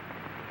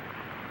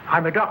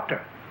 I'm a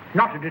doctor,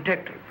 not a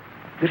detective.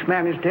 This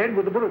man is dead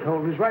with a bullet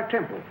hole in his right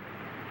temple.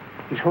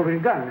 He's holding a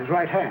gun in his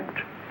right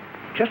hand.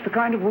 Just the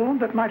kind of wound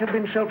that might have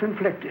been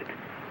self-inflicted.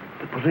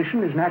 The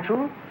position is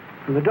natural,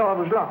 and the door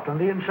was locked on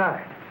the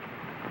inside.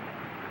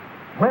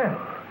 Well,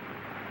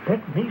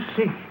 let me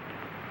see.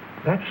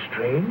 That's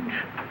strange.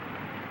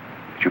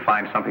 Did you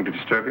find something to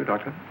disturb you,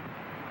 Doctor?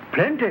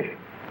 Plenty.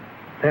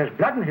 There's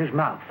blood in his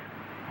mouth.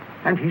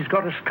 And he's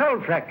got a skull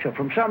fracture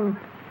from some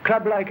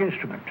club-like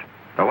instrument.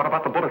 Now, what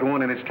about the bullet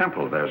wound in his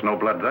temple? There's no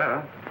blood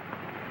there.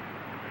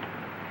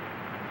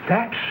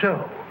 That's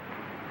so.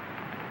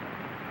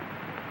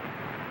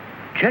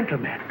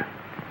 Gentlemen,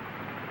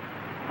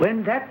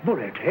 when that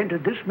bullet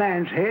entered this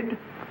man's head,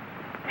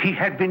 he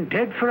had been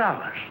dead for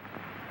hours.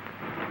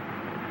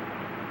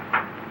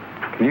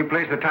 Can you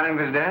place the time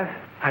of his death?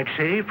 I'd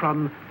say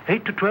from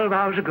 8 to 12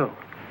 hours ago.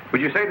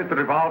 Would you say that the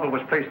revolver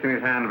was placed in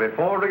his hand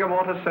before rigor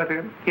mortis set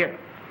in? Yes.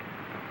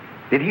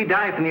 Did he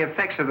die from the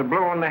effects of the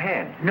blow on the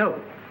head? No.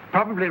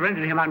 Probably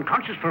rendered him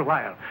unconscious for a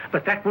while,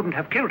 but that wouldn't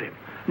have killed him.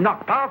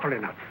 Not powerful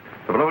enough.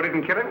 The blow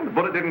didn't kill him, the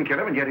bullet didn't kill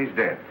him, and yet he's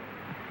dead.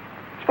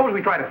 Suppose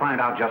we try to find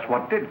out just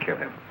what did kill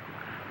him.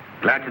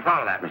 Glad you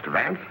thought of that, Mr.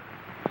 Vance.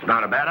 It's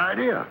not a bad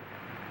idea.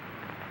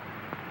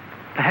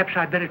 Perhaps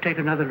I'd better take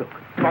another look.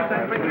 All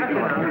right,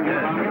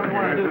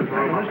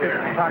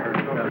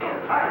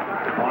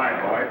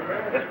 boys.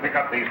 Let's pick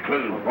up these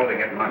clues before they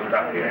get mussed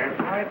up here.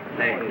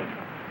 Say,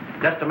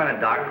 just a minute,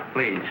 Doc,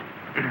 please.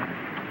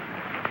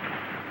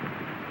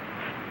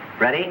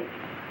 Ready?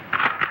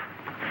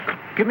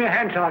 Give me a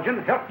hand,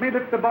 Sergeant. Help me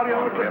lift the body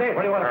over to the bed.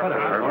 Where do you want to put it?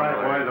 All right,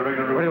 boys. The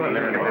rigor routine.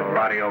 Let's get this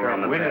body over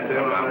on the bed.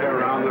 Around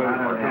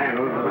the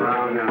handles,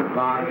 around the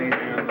body.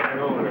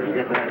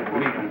 Get that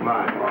meat and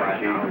fly. All right,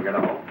 Chief. Get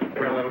a hold.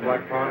 A little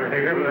black powder.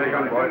 Hey, here they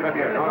come, boys.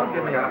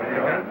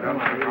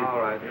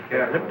 All right.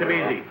 Lift him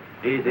easy.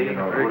 Easy.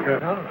 Very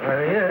good.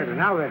 There he is.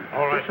 Now then.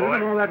 All right, just a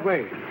little more that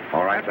way.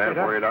 All right, Sam,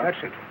 for you, Doc.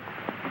 That's it.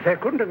 There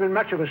couldn't have been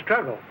much of a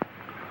struggle.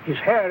 His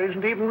hair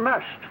isn't even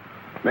mussed.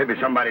 Maybe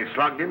somebody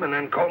slugged him and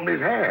then combed his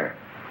hair.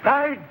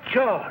 By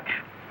George.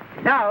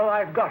 Now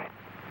I've got it.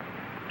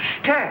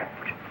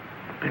 Stabbed.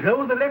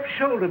 Below the left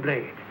shoulder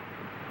blade.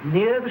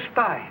 Near the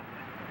spine.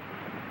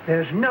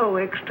 There's no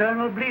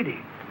external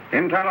bleeding.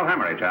 Internal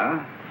hemorrhage,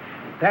 huh?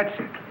 That's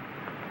it.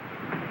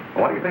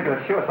 What do you think of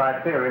the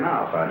suicide theory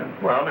now,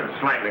 Sergeant? Well, it's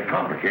slightly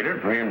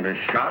complicated for him to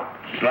shot,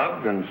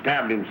 slugged, and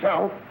stabbed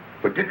himself,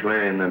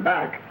 particularly in the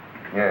back.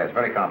 Yes,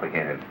 very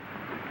complicated.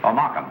 Oh,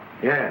 Markham.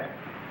 Yes.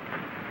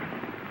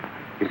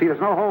 You see,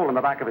 there's no hole in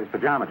the back of his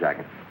pajama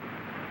jacket.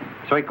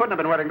 So he couldn't have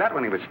been wearing that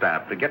when he was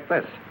stabbed. To get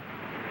this.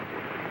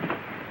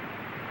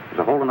 There's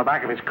a hole in the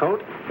back of his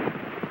coat,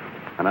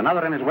 and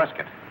another in his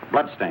waistcoat,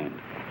 blood-stained.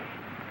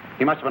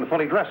 He must have been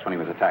fully dressed when he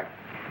was attacked.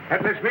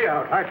 That lets me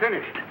out. I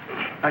finished.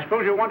 I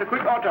suppose you'll want a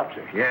quick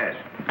autopsy. Yes.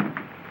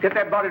 Get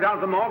that body down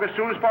to the morgue as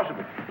soon as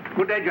possible.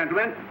 Good day,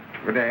 gentlemen.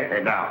 Good day.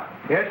 Hey, now,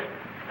 Yes?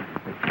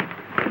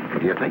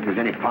 do you think there's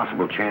any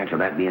possible chance of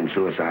that being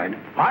suicide?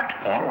 What?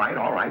 All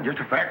right. Just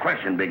a fair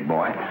question, big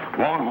boy.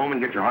 Go on home and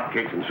get your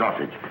hotcakes and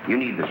sausage. You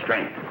need the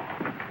strength.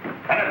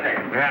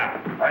 Anything? Yeah.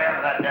 Hurry up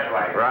with that dead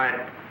wire. Right.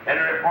 Any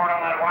report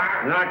on that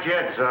wire? Not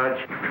yet, Sarge.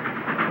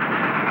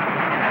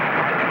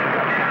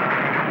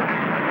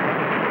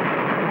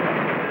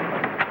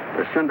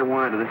 Send a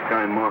wire to this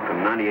guy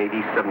Markham, 98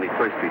 East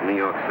 71st Street, New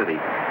York City,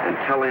 and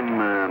tell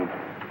him,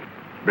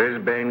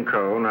 Brisbane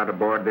Coe not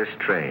aboard this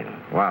train.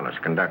 Wallace,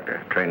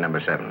 conductor, train number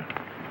 7.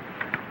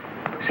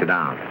 Sit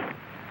down.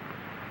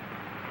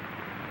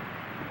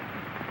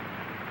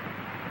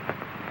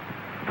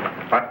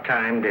 What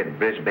time did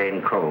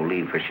Brisbane Coe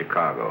leave for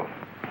Chicago?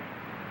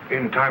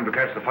 In time to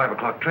catch the 5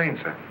 o'clock train,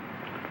 sir.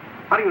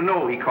 How do you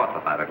know he caught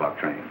the 5 o'clock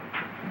train?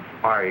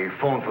 I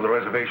phoned for the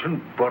reservation,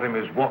 brought him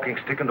his walking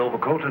stick and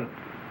overcoat,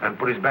 and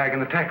put his bag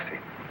in the taxi.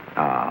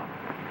 Ah.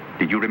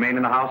 Did you remain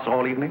in the house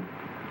all evening?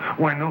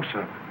 Why, no,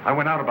 sir. I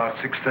went out about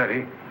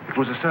 6:30. It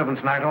was a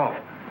servant's night off.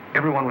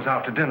 Everyone was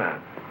out to dinner.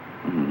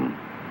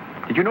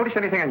 Did you notice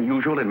anything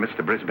unusual in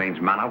Mr.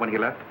 Brisbane's manner when he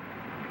left?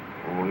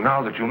 Oh,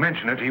 now that you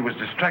mention it, he was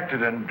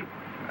distracted and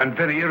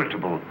very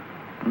irritable.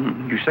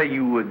 You say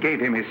you gave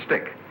him his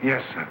stick?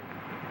 Yes, sir.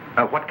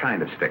 What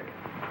kind of stick?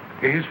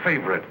 His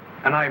favorite,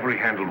 an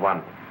ivory-handled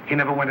one. He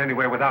never went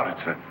anywhere without it,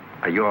 sir.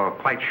 You're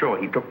quite sure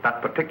he took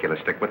that particular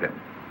stick with him?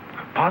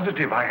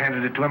 Positive. I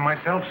handed it to him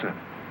myself, sir.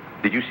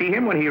 Did you see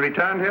him when he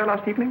returned here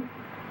last evening?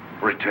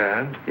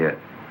 Returned? Yes.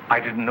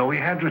 I didn't know he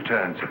had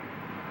returned, sir.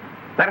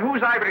 Then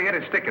whose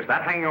ivory-headed stick is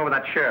that hanging over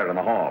that chair in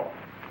the hall?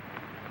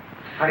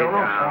 I don't know,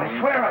 sir. I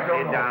swear I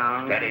don't know.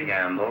 Down. Steady,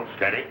 Gamble,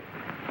 steady.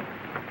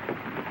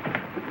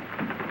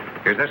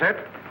 Is this it?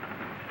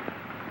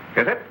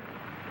 Is it?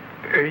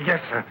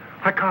 Yes, sir.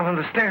 I can't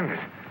understand it.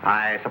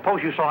 I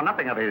suppose you saw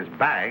nothing of his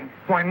bag.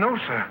 Why, no,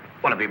 sir.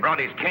 Well, if he brought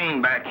his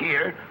cane back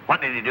here,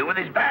 what did he do with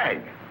his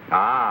bag?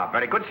 Ah,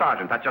 very good,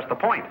 Sergeant. That's just the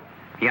point.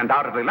 He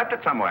undoubtedly left it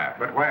somewhere.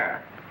 But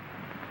where?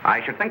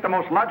 I should think the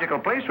most logical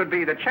place would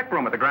be the check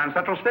room at the Grand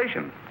Central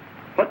Station.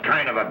 What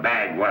kind of a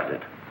bag was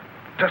it?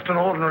 Just an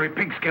ordinary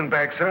pigskin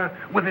bag, sir,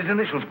 with his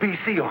initials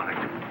BC on it.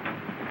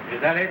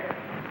 Is that it?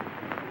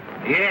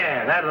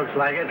 Yeah, that looks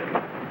like it.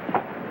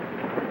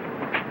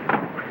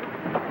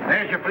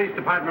 There's your police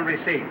department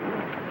receipt.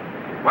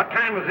 What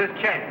time was this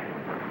check?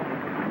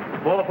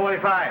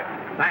 4:45.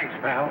 Thanks,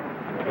 pal.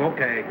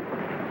 Okay.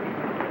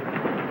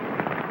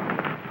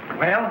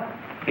 Well,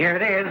 here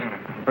it is.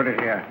 Put it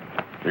here.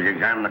 Did you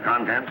examine the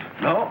contents?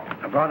 No,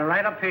 I brought it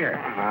right up here.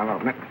 I'll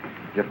open it.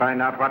 Did you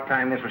find out what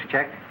time this was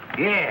checked?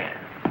 Yeah.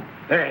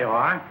 There you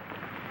are.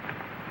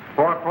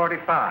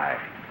 4:45.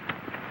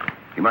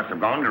 He must have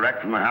gone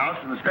direct from the house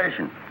to the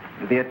station.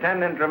 Did the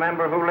attendant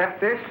remember who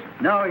left this?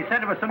 No, he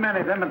said there were so many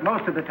of them, but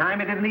most of the time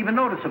he didn't even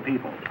notice the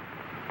people.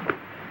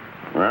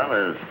 Well,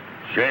 there's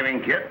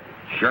shaving kit,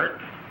 shirt,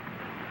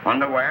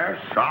 underwear,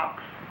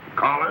 socks,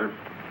 collars,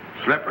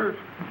 slippers.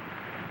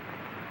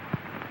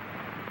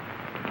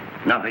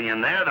 Nothing in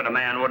there that a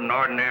man wouldn't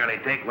ordinarily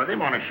take with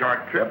him on a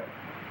short trip.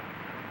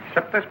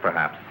 Except this,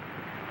 perhaps.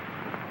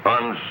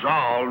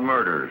 Unsolved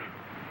murders.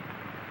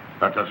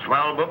 That's a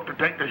swell book to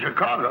take to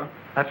Chicago.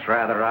 That's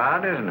rather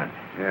odd, isn't it?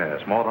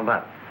 Yes, more than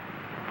that.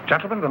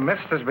 Gentlemen, the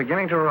mist is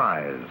beginning to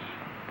rise.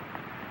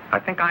 I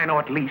think I know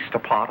at least a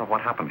part of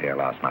what happened here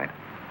last night.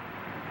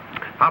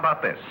 How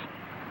about this?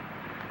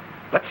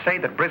 Let's say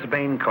that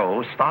Brisbane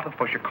Coe started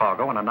for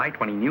Chicago on a night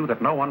when he knew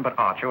that no one but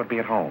Archer would be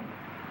at home.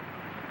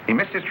 He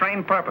missed his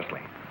train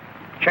purposely,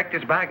 checked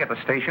his bag at the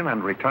station,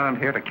 and returned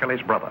here to kill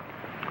his brother.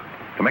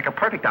 To make a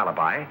perfect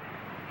alibi,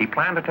 he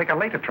planned to take a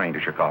later train to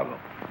Chicago.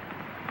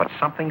 But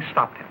something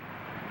stopped him.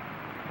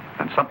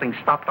 And something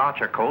stopped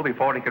Archer Coe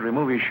before he could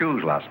remove his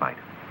shoes last night.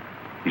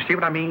 You see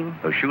what I mean?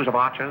 Those shoes of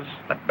Archer's,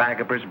 that bag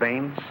of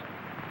Brisbane's,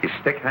 his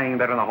stick hanging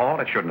there in the hall,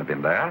 it shouldn't have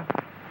been there.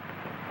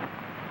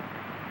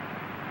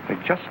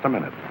 Wait just a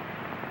minute.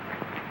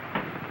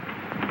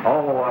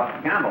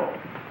 Gamble.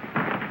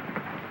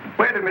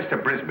 Where did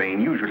Mr.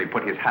 Brisbane usually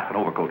put his hat and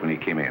overcoat when he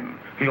came in?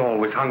 He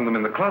always hung them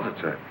in the closet,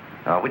 sir.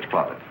 Which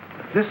closet?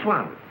 This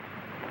one.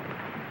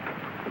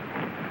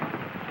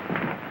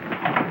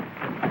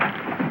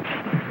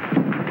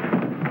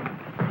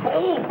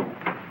 Oh!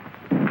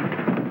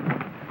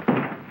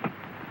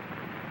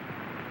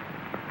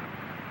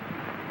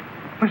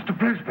 Mr.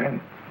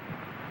 Brisbane.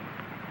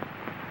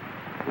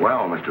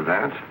 Well, Mr.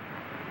 Vance,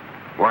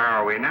 where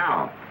are we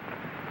now?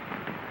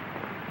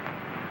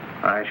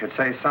 I should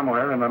say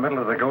somewhere in the middle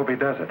of the Gobi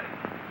Desert.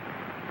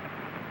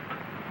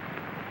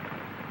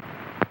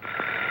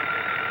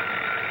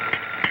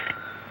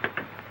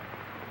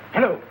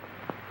 Hello.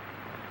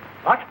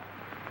 What?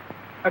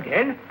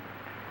 Again?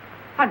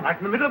 I'm right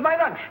in the middle of my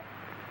lunch.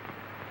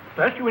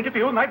 First you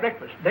interfere with my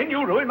breakfast, then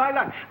you ruin my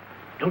lunch.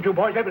 Don't you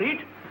boys ever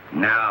eat?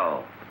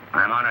 No.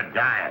 I'm on a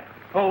diet.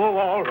 Oh,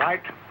 all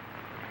right.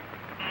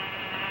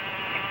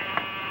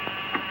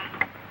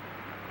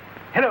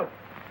 Hello.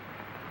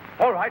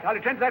 All right, I'll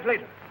attend to that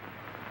later.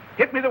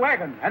 Get me the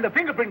wagon and the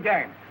fingerprint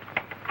gang.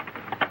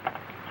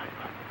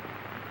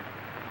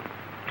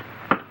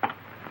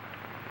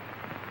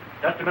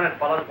 Just a minute,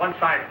 fellas. One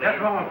side, please. Just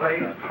a moment,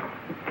 please.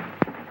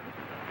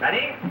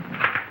 Ready?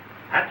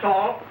 That's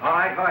all. All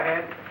right, go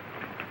ahead.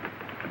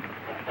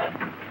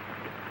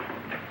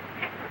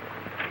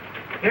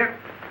 Here.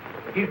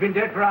 He's been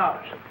dead for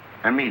hours.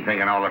 And me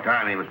thinking all the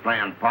time he was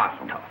playing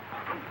possum.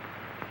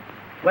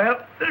 Well,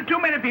 there are too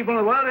many people in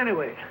the world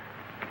anyway.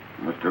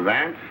 Mr.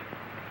 Vance,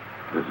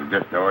 this is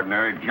just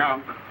ordinary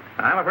junk.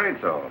 I'm afraid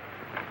so.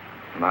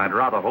 And I'd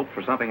rather hope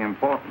for something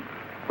important.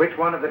 Which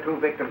one of the two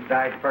victims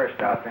died first,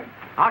 Doctor?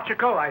 Archer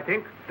Coe, I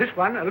think. This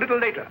one a little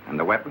later. And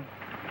the weapon?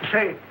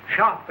 Say,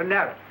 sharp and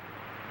narrow.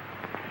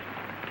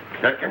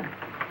 Second,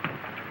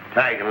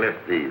 tag and list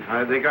these.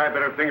 I think I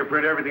better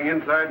fingerprint everything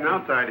inside and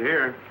outside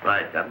here.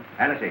 Right, Captain.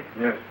 Hennessy.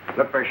 Yes.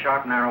 Look for a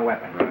sharp, narrow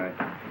weapon. Right.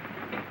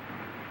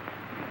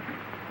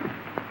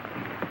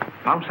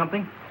 Found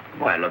something?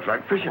 Why, it looks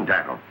like fishing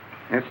tackle.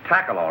 It's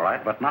tackle, all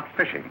right, but not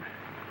fishing.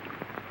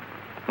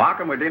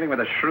 Markham, we're dealing with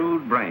a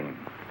shrewd brain.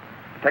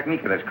 The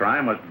technique of this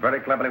crime was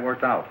very cleverly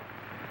worked out.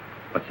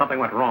 But something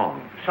went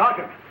wrong.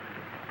 Sergeant,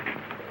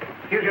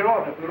 here's your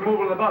order for the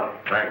removal of the body.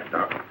 Thanks,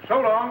 Doc. So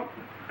long.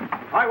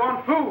 I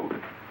want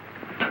food.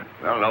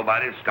 Well,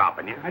 nobody's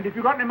stopping you. And if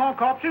you've got any more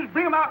corpses,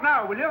 bring them out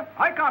now, will you?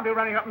 I can't be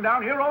running up and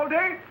down here all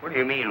day. What do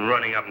you mean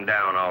running up and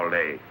down all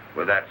day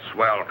with that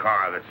swell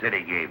car the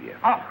city gave you?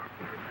 Oh.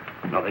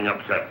 Nothing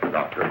upsets the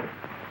doctor.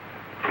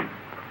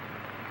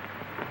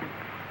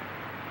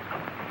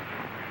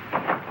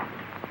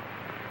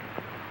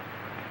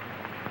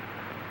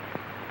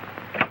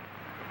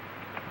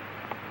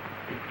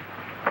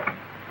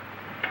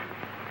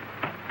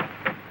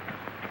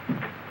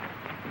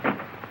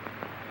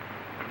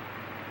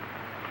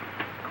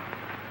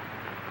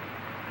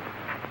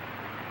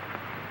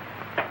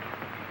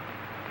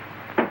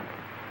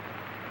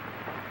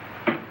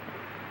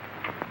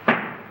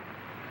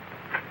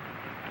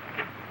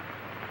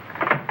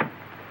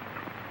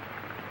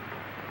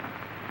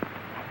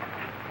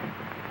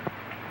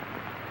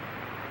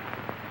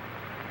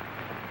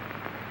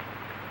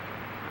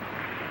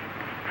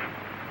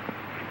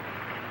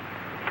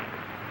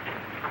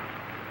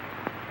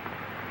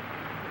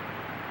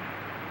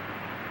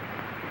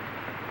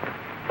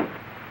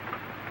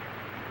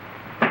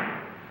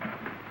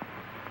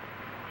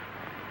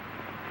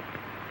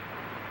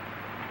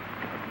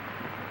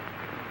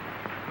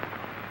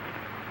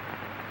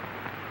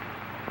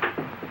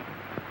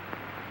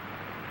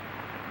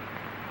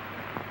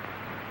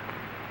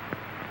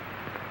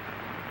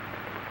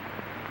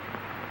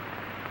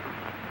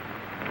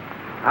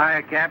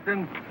 Hiya,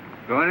 Captain.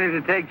 Going in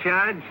to take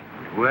charge?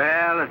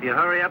 Well, if you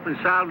hurry up and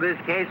solve this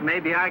case,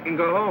 maybe I can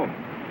go home.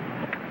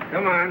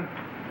 Come on.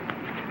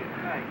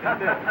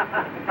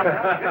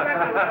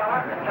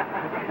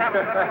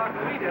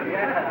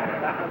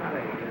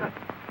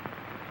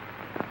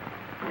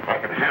 I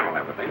can handle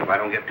everything if I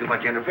don't get too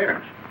much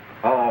interference.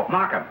 Oh,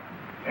 Markham.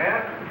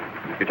 Yes?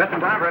 You're just in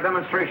time for a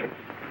demonstration.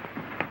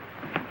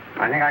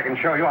 I think I can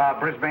show you how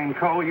Brisbane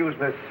Coe used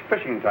this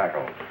fishing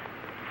tackle.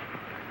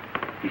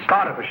 He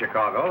started for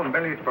Chicago and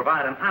merely to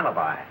provide an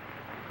alibi.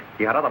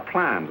 He had other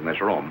plans in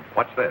this room.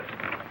 Watch this.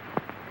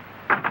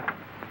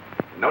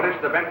 Notice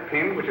the bent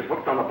pin which is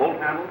hooked on the bolt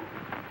handle?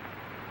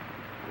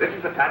 This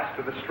is attached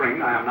to the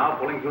string I am now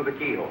pulling through the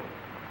keyhole.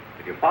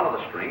 If you follow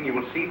the string, you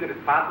will see that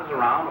it passes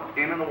around a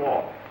pin in the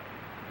wall.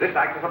 This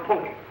acts as a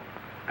pulley,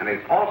 and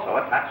is also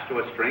attached to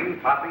a string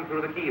passing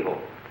through the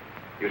keyhole.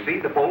 You see,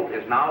 the bolt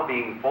is now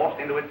being forced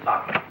into its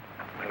socket.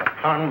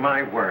 Upon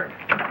my word.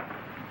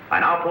 I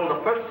now pull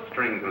the first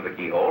string through the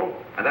keyhole,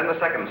 and then the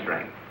second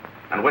string.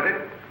 And with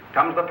it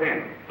comes the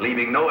pin,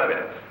 leaving no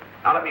evidence.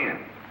 Now let me in.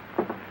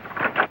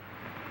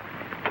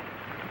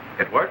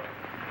 It worked?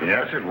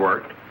 Yes, it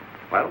worked.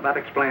 Well, that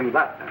explains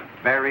that then.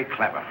 Very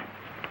clever.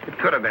 It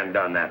could have been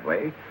done that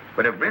way,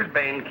 but if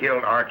Brisbane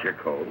killed Archer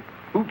Coe,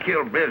 who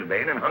killed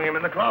Brisbane and hung him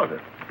in the closet?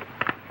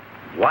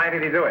 Why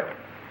did he do it?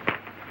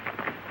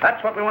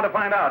 That's what we want to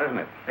find out, isn't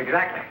it?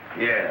 Exactly.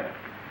 Yeah.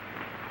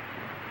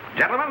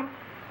 Gentlemen,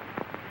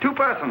 two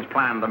persons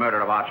planned the murder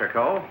of Archer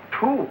Coe.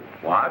 Two?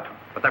 What?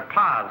 But their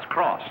paths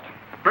crossed.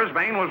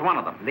 Brisbane was one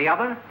of them. The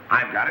other?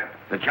 I've got it.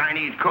 The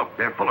Chinese cook.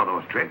 They're full of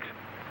those tricks.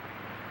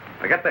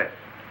 Now get this.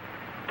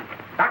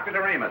 Dr.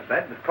 Doremus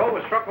said that Coe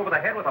was struck over the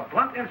head with a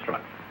blunt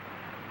instrument.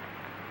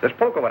 This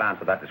poker would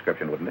answer that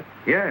description, wouldn't it?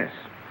 Yes.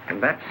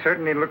 And that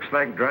certainly looks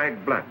like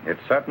dried blood. It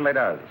certainly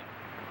does.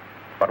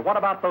 But what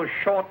about those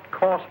short,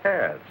 coarse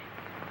hairs?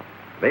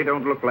 They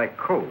don't look like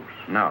Coe's.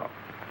 No.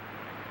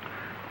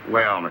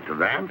 Well, Mr.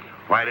 Vance,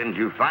 why didn't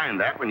you find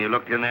that when you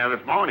looked in there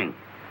this morning?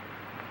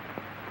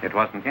 It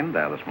wasn't in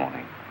there this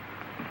morning.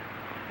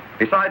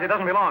 Besides, it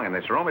doesn't belong in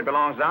this room. It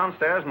belongs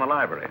downstairs in the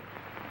library.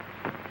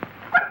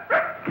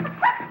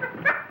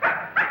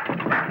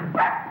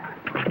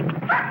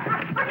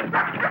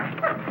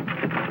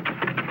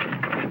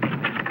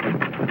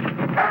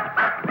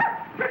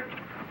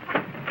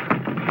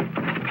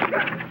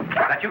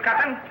 That you,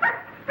 Captain?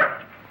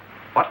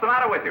 What's the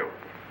matter with you?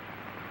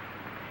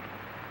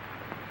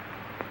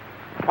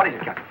 What is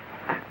it, Captain?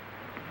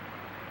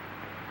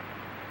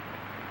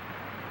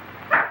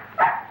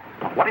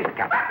 What is it,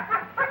 Captain?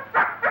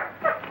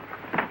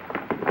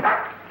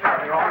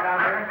 You're all down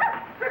there?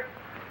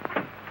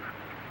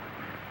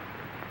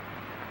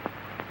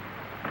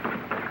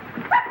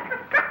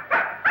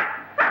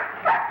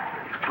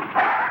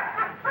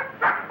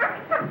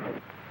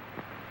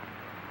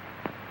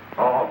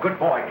 Oh, good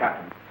boy,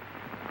 Captain.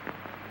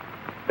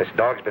 This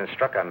dog's been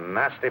struck a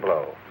nasty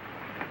blow.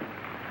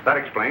 That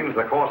explains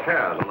the coarse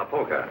hairs on the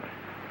poker.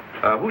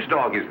 Whose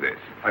dog is this?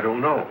 I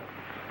don't know.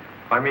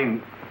 I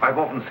mean, I've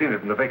often seen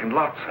it in the vacant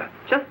lots.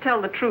 Just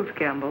tell the truth,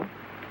 Campbell.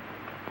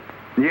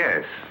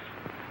 Yes.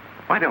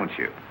 Why don't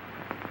you?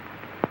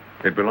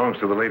 It belongs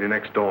to the lady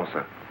next door,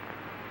 sir.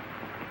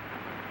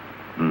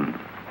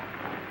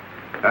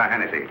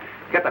 Hennessy,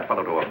 get that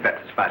fellow to a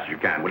vet as fast as you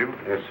can, will you?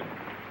 Yes, sir.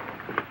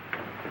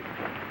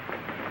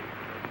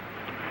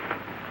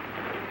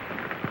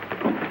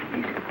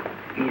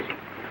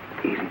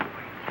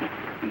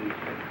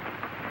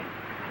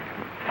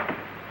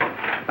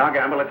 Now,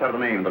 Gamble, let's have the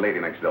name of the lady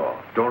next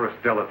door. Doris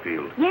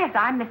Delafield. Yes,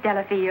 I'm Miss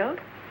Delafield.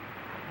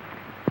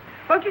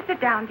 Won't you sit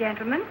down,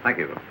 gentlemen? Thank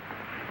you.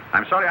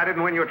 I'm sorry I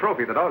didn't win you a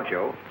trophy at the dog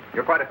show.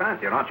 You're quite a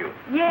fancier, aren't you?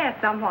 Yes,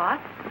 somewhat.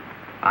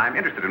 I'm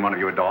interested in one of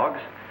your dogs,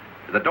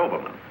 the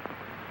Doberman.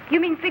 You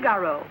mean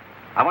Figaro?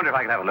 I wonder if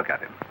I could have a look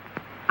at him.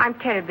 I'm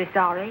terribly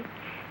sorry.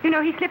 You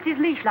know, he slipped his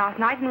leash last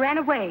night and ran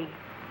away.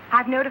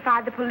 I've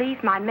notified the police.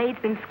 My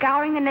maid's been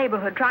scouring the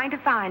neighborhood trying to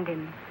find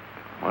him.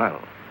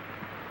 Well,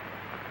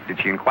 did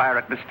she inquire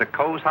at Mr.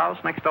 Coe's house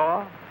next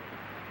door?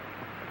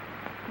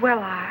 Well,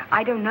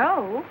 I don't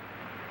know.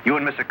 You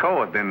and Mr.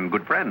 Coe have been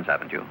good friends,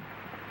 haven't you?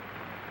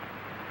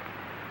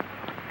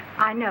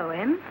 I know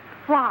him.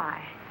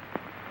 Why?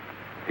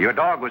 Your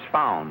dog was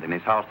found in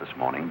his house this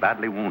morning,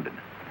 badly wounded.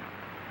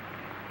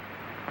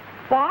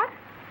 What?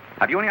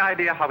 Have you any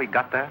idea how he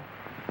got there?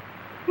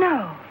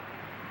 No.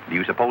 Do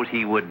you suppose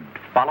he would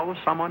follow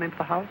someone into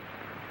the house?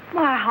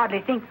 Well, I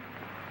hardly think...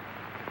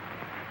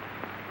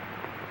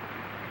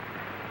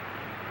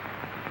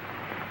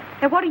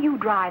 Now, what are you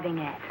driving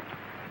at?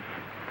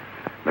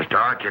 Mr.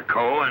 Archer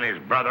Coe and his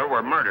brother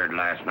were murdered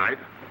last night.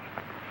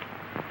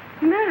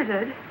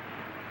 Murdered?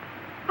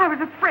 I was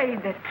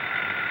afraid that...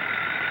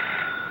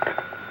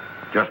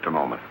 Just a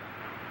moment.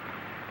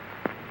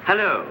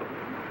 Hello.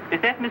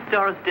 Is that Miss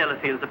Doris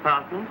Delafield's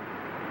apartment?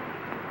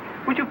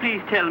 Would you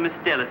please tell Miss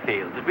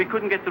Delafield that we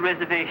couldn't get the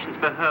reservations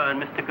for her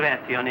and Mr.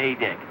 Grassi on A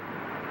deck,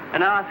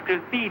 and ask her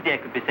if B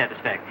deck would be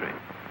satisfactory?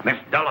 Miss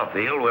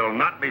Delafield will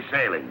not be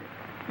sailing.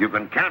 You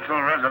can cancel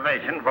a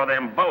reservation for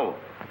them both.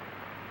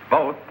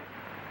 Both?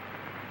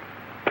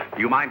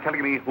 Do you mind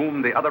telling me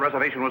whom the other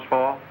reservation was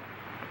for?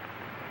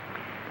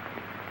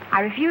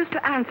 I refuse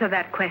to answer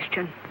that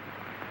question.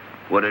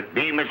 Would it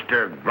be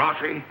Mr.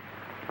 Grassi?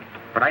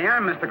 But I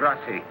am Mr.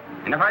 Grassi.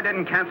 And if I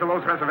didn't cancel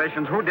those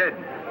reservations, who did?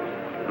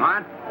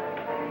 What?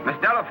 Miss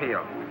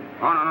Delafield.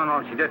 Oh,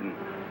 no, she didn't.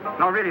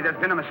 No, really, there's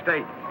been a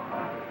mistake.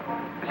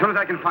 As soon as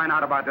I can find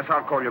out about this,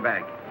 I'll call you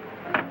back.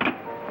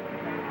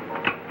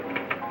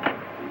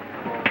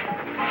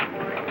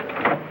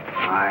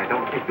 I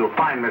don't think you'll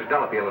find Miss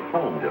Delafield at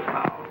home just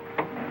now.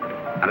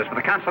 And as for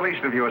the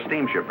cancellation of your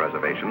steamship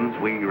reservations,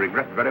 we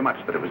regret very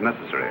much that it was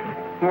necessary.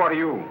 Who are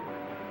you?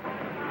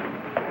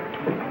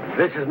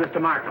 This is Mr.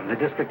 Markham, the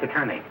district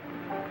attorney.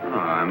 Oh,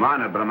 I'm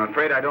honored, but I'm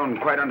afraid I don't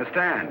quite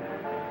understand.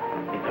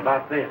 It's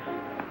about this.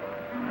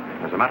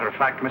 As a matter of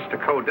fact, Mr.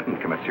 Coe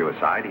didn't commit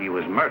suicide. He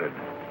was murdered.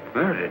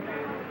 Murdered?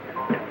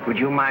 Would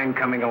you mind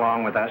coming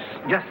along with us?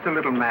 Just a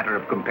little matter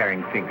of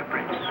comparing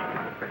fingerprints.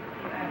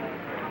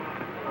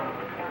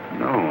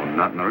 No,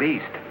 not in the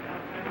least.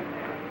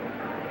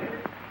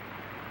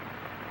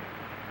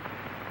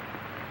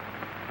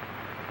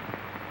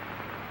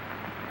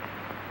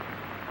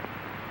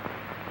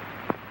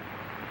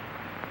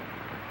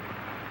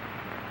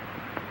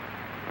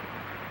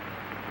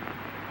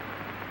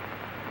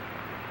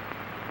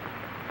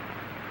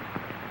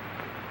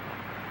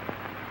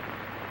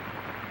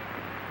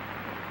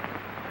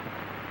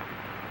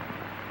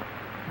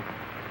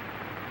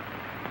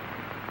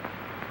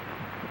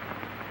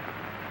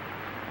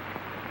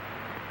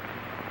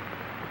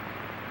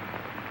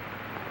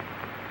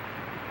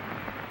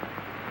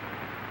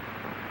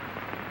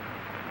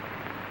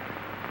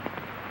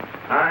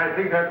 I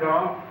think that's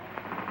all.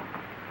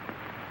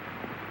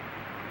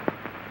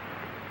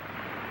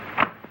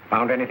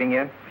 Found anything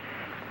yet?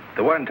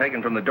 The one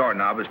taken from the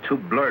doorknob is too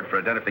blurred for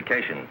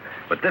identification,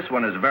 but this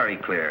one is very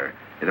clear.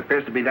 It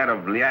appears to be that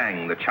of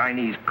Liang, the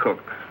Chinese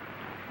cook.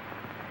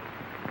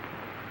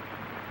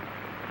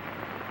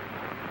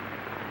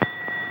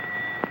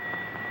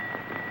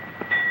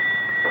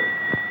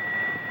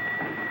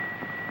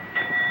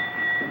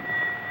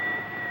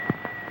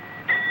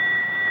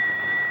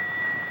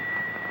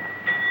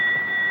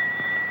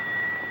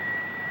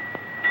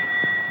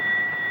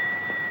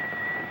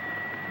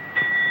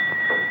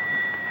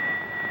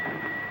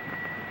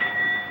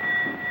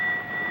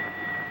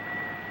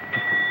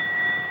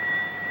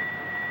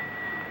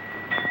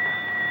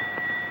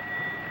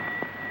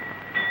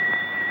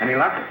 Any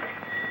luck?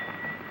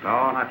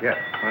 No, not yet.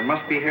 Well, it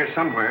must be here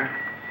somewhere.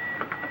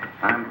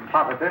 I'm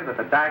positive that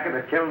the dagger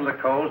that killed the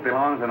Coes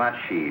belongs in that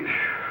sheath.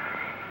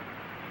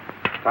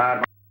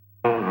 Tired.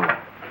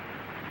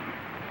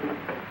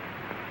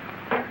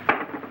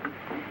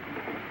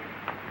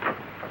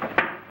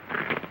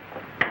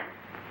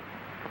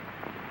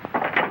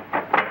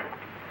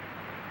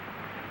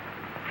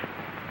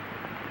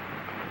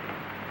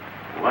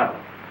 Well.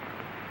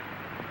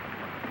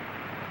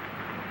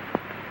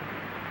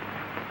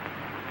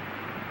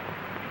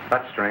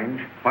 That's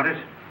strange. What is?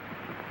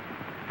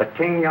 The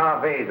King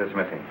Yar vase is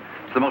missing.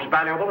 It's the most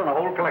valuable in the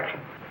whole collection.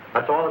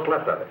 That's all that's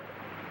left of it.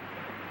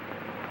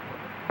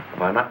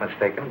 If I'm not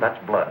mistaken,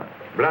 that's blood.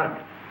 Blood.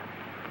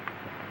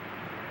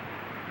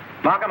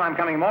 Markham, I'm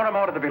coming more and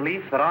more to the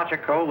belief that Archer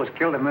Coe was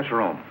killed in this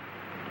room.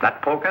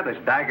 That poker, this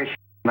dagger,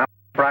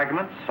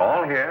 fragments,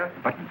 all here.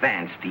 But,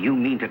 Vance, do you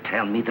mean to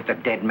tell me that the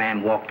dead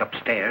man walked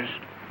upstairs?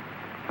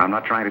 I'm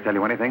not trying to tell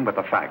you anything but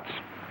the facts.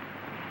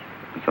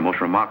 It's the most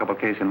remarkable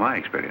case in my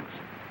experience.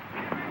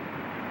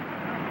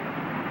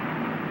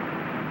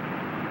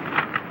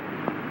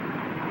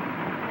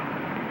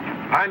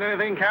 Find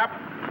anything, Cap?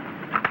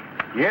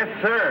 Yes,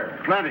 sir.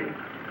 Plenty.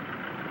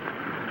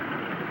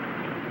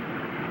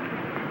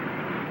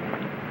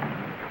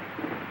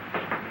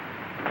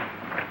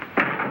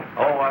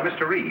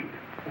 Mr. Wrede.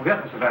 Oh,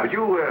 yes, Mr. Vance. Would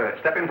you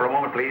step in for a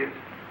moment, please?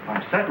 Oh,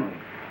 certainly.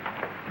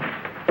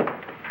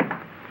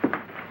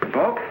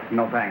 Smoke?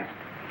 No, thanks.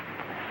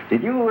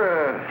 Did you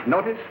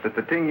notice that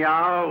the Ting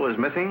Yao was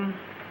missing?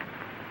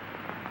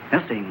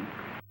 Missing?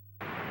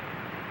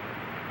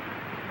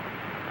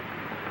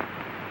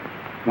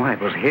 Why,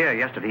 it was here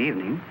yesterday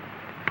evening.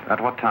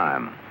 At what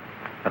time?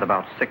 At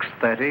about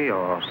 6:30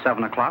 or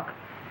 7 o'clock.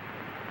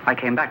 I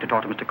came back to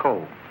talk to Mr.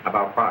 Coe.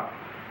 About what?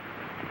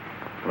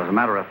 Well, as a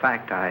matter of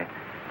fact,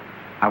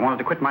 I wanted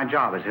to quit my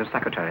job as his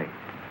secretary.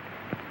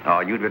 Oh,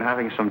 you'd been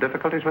having some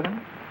difficulties with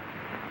him?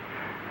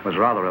 It was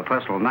rather a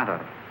personal matter.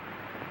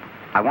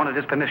 I wanted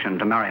his permission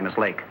to marry Miss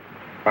Lake.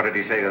 What did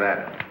he say to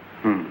that?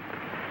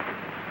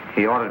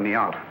 He ordered me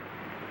out.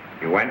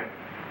 You went?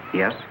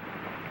 Yes.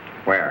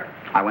 Where?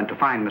 I went to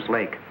find Miss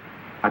Lake.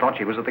 I thought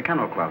she was at the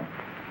Kennel Club,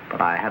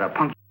 but I had a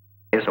puncture,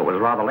 so it was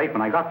rather late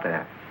when I got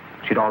there.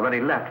 She'd already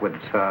left with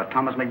Sir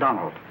Thomas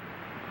MacDonald.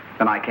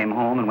 Then I came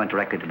home and went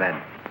directly to bed.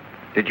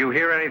 Did you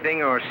hear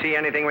anything or see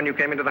anything when you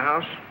came into the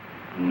house?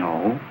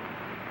 No.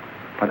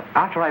 But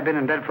after I'd been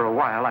in bed for a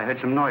while, I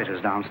heard some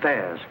noises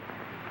downstairs.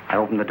 I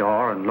opened the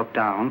door and looked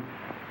down,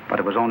 but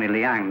it was only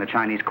Liang, the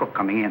Chinese cook,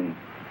 coming in.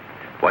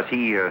 Was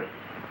he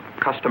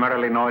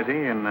customarily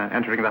noisy in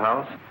entering the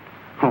house?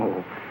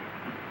 Oh,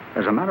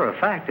 as a matter of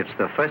fact, it's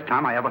the first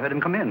time I ever heard him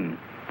come in.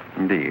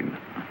 Indeed.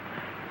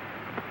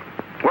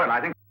 Well,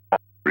 I think...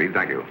 Reed,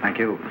 thank you. Thank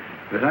you.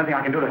 If there's anything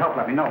I can do to help,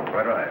 let me know.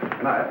 Right.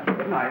 Good night.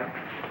 Good night.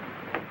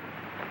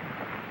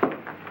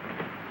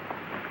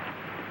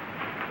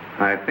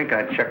 I think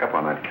I'd check up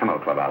on that Kennel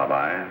Club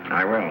alibi.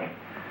 I will.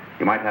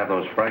 You might have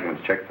those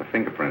fragments checked for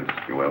fingerprints,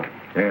 if you will.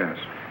 Yes.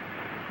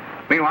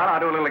 Meanwhile, I'll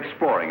do a little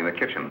exploring in the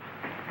kitchen.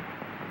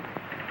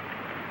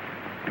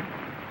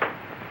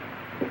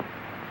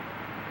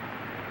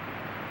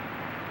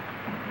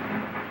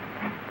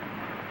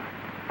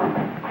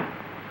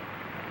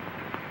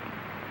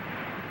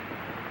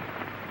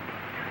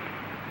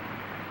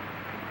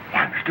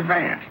 Why, Mr.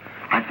 Vance,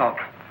 I thought...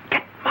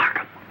 Get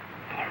Markham.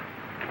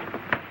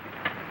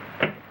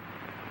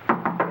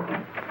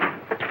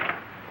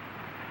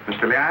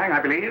 Mr. Liang,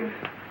 I believe.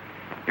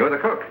 You're the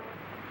cook.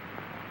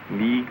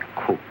 Me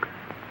cook.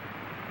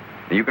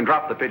 You can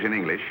drop the pidgin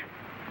English.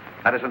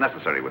 That isn't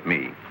necessary with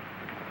me.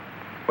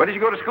 Where did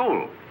you go to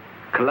school?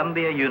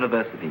 Columbia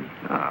University.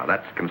 Ah,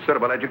 that's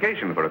considerable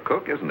education for a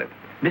cook, isn't it?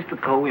 Mr.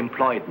 Coe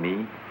employed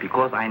me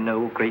because I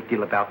know a great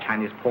deal about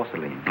Chinese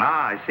porcelain.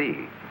 Ah, I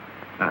see.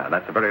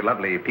 That's a very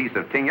lovely piece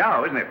of Ting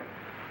Yao, isn't it?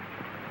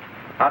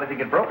 How did it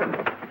get broken?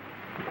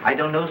 I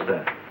don't know,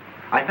 sir.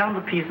 I found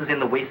the pieces in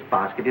the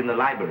wastebasket in the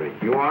library.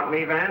 You want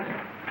me, Vance?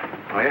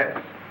 Oh, yes.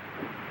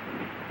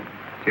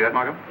 See that,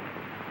 Markham?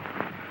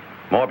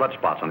 More blood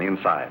spots on the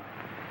inside.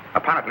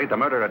 Apparently, the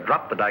murderer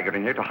dropped the dagger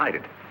in here to hide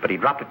it, but he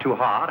dropped it too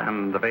hard,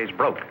 and the vase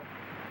broke.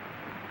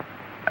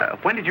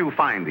 When did you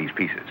find these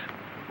pieces?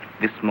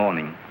 This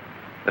morning.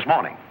 This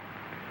morning?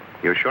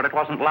 You're sure it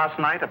wasn't last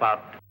night,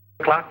 about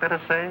 2 o'clock, let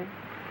us say?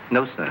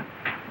 No, sir.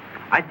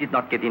 I did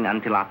not get in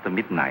until after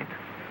midnight.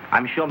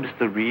 I'm sure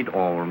Mr. Wrede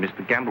or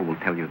Mr. Gamble will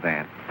tell you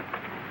that.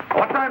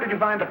 What time did you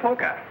find the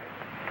poker?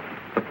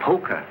 The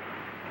poker?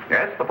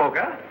 Yes, the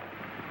poker.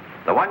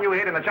 The one you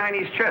hid in the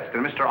Chinese chest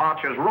in Mr.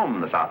 Archer's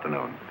room this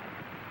afternoon.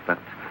 But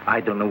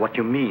I don't know what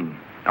you mean.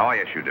 Oh,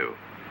 yes, you do.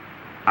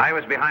 I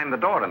was behind the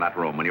door in that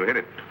room when you hid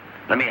it.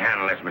 Let me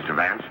handle this, Mr.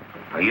 Vance.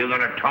 Are you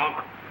going to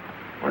talk?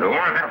 Or do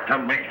I have to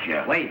make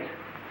you? Wait.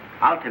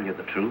 I'll tell you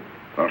the truth.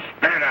 Well,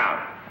 spit it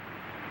out.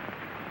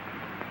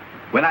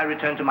 When I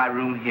returned to my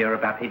room here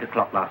about 8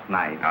 o'clock last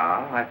night...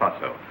 Ah, I thought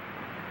so.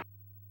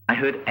 I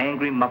heard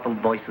angry, muffled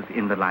voices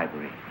in the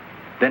library.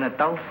 Then a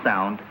dull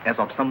sound as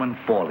of someone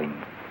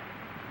falling.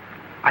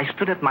 I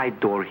stood at my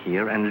door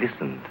here and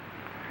listened.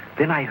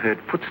 Then I heard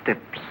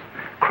footsteps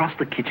cross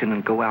the kitchen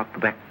and go out the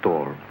back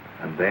door.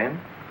 And then?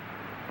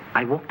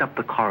 I walked up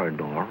the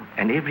corridor,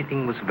 and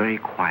everything was very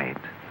quiet.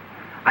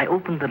 I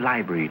opened the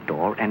library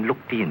door and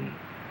looked in.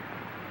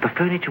 The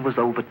furniture was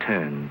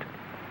overturned.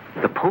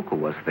 The poker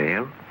was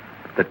there.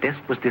 The desk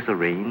was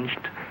disarranged,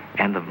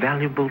 and the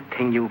valuable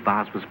Tengu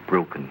vase was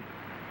broken.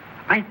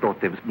 I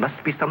thought there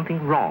must be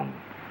something wrong,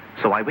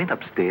 so I went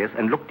upstairs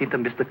and looked into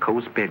Mr.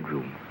 Coe's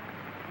bedroom.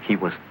 He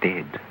was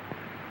dead.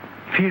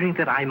 Fearing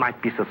that I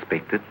might be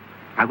suspected,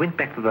 I went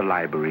back to the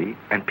library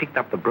and picked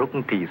up the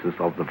broken pieces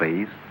of the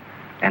vase,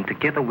 and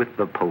together with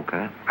the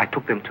poker, I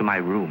took them to my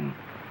room.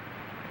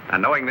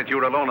 And knowing that you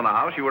were alone in the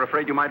house, you were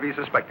afraid you might be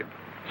suspected.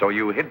 So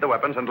you hid the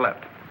weapons and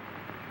left.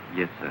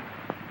 Yes, sir.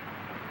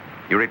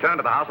 You returned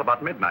to the house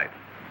about midnight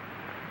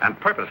and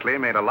purposely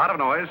made a lot of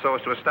noise so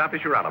as to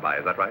establish your alibi.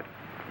 Is that right?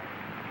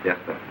 Yes,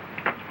 sir.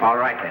 All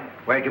right, then.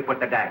 Where'd you put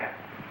the dagger?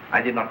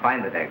 I did not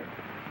find the dagger.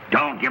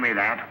 Don't give me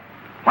that.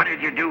 What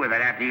did you do with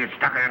it after you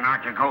stuck it in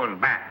Archer Coe's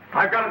back?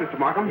 I've got it, Mr.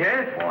 Markham.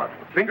 Yes? What?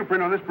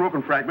 Fingerprint on this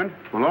broken fragment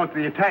belongs to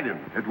the Italian,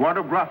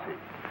 Eduardo Grassi.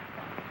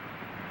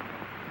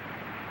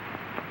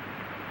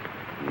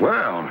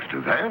 Well,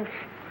 Mr. Vance,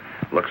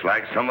 looks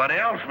like somebody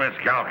else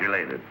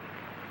miscalculated.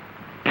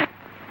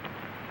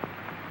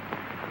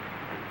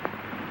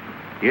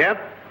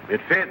 Yep,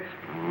 it fits.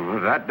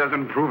 That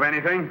doesn't prove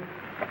anything.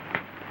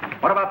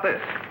 What about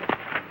this?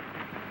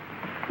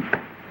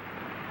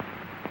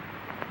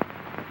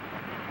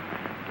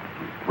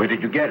 Where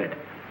did you get it?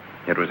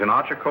 It was in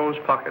Archer Coe's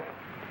pocket.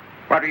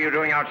 What were you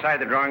doing outside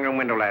the drawing room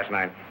window last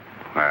night?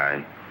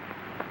 I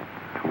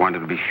wanted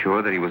to be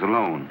sure that he was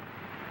alone.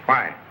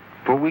 Why?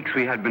 For weeks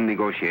we had been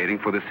negotiating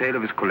for the sale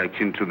of his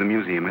collection to the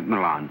museum at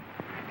Milan.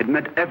 It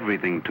meant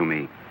everything to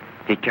me.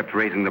 He kept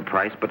raising the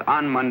price, but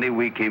on Monday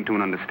we came to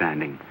an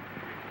understanding.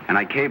 And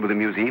I cabled the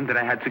museum that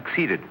I had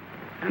succeeded.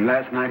 And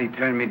last night he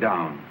turned me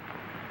down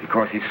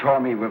because he saw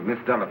me with Miss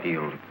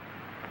Delafield.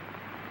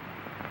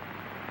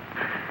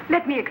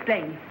 Let me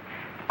explain.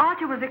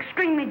 Archer was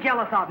extremely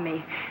jealous of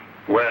me.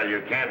 Well,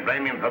 you can't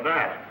blame him for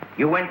that.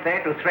 You went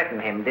there to threaten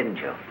him, didn't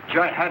you?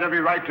 I had every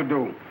right to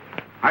do.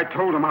 I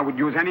told him I would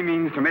use any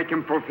means to make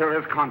him fulfill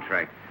his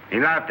contract. He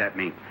laughed at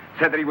me,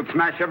 said that he would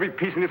smash every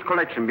piece in his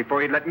collection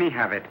before he'd let me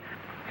have it.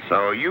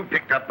 So you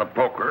picked up the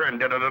poker and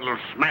did a little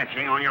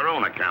smashing on your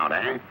own account,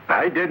 eh?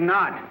 I did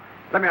not.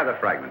 Let me have that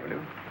fragment, will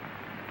you?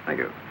 Thank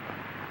you.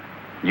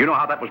 You know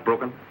how that was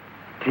broken?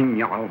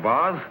 Tignan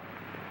vase?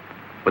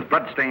 With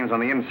blood stains on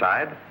the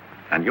inside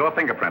and your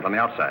fingerprint on the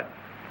outside.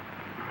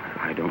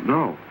 I don't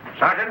know.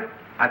 Sergeant,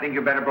 I think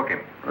you better book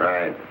him.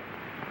 Right.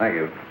 Thank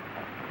you.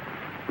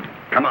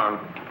 Come on.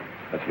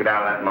 Let's get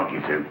out of that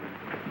monkey suit.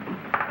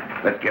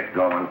 Let's get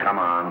going. Come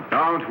on.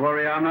 Don't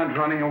worry, I'm not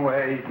running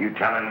away. You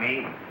telling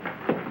me?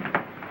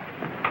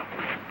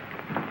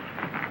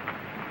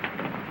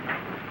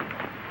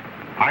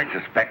 I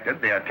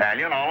suspected the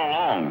Italian all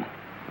along.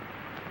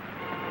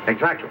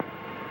 Exactly.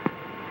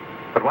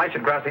 But why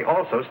should Grassi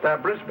also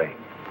stab Brisbane?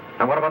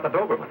 And what about the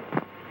Doberman?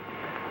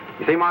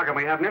 You see, Markham,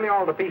 we have nearly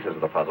all the pieces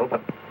of the puzzle,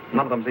 but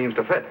none of them seems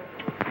to fit.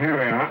 Here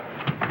we are.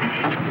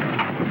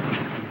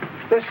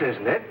 This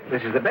isn't it.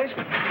 This is the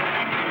basement.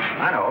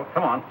 I know.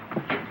 Come on.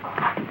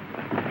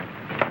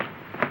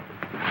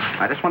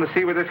 I just want to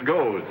see where this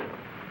goes.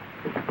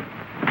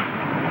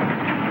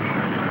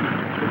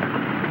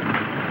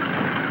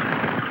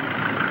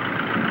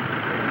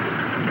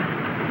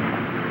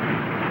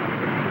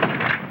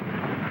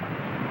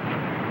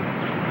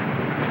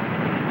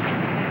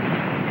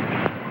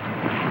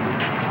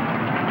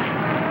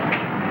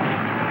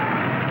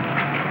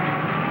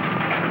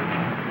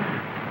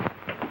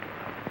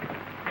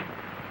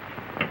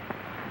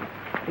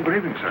 Good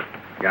evening, sir.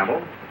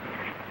 Gamble?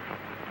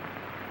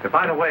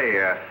 By the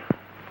way,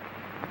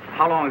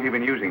 how long have you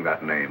been using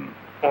that name?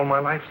 All my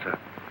life, sir.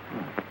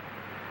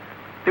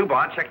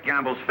 Dubois checked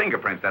Gamble's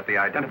fingerprints at the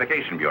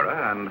Identification Bureau,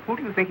 and who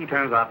do you think he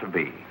turns out to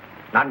be?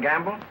 Not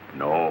Gamble?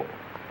 No.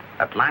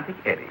 Atlantic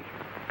Eddie.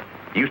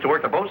 He used to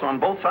work the boats on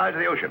both sides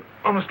of the ocean.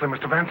 Honestly,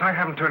 Mr. Vance, I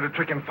haven't turned a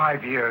trick in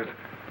 5 years.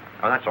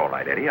 Oh, that's all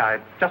right, Eddie. I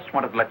just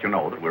wanted to let you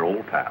know that we're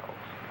old pals.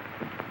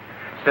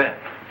 Sir,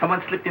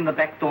 someone slipped in the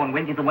back door and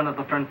went into one of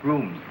the front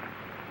rooms.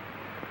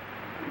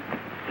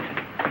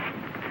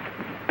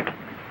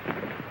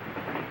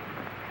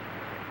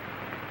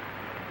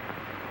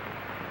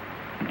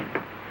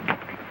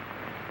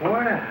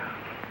 Well,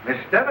 Miss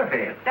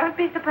Delafield. Don't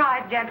be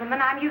surprised,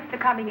 gentlemen. I'm used to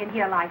coming in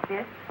here like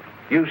this.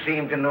 You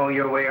seem to know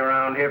your way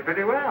around here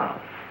pretty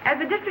well. As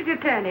the district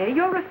attorney,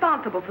 you're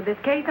responsible for this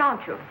case,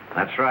 aren't you?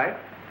 That's right.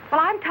 Well,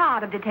 I'm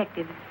tired of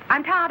detectives.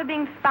 I'm tired of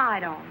being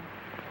spied on.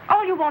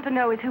 All you want to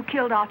know is who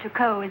killed Archer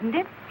Coe, isn't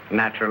it?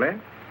 Naturally.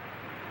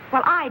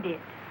 Well, I did.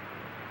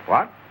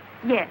 What?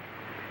 Yes.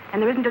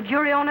 And there isn't a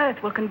jury on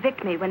earth will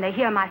convict me when they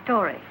hear my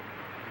story.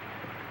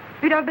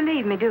 You don't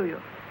believe me, do you?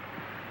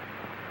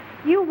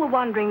 You were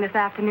wondering this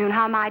afternoon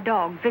how my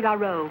dog,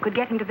 Figaro, could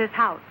get into this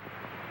house.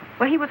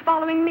 Well, he was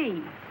following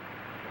me.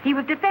 He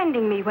was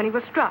defending me when he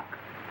was struck.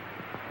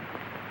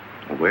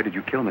 Where did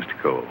you kill Mr.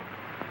 Coe?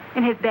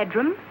 In his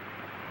bedroom.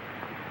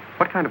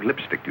 What kind of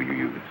lipstick do you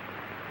use?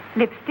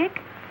 Lipstick?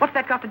 What's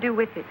that got to do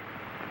with it?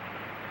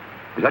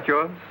 Is that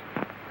yours?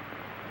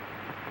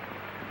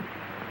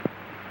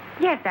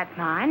 Yes, that's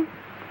mine.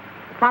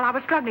 While I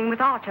was struggling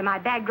with Archer, my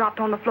bag dropped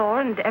on the floor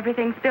and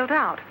everything spilled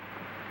out.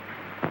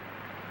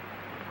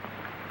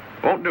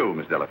 Won't do,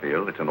 Miss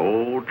Delafield. It's an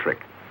old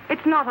trick.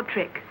 It's not a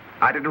trick.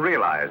 I didn't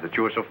realize that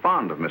you were so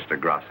fond of Mr.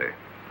 Grassi.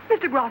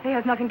 Mr. Grassi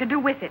has nothing to do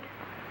with it.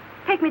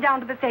 Take me down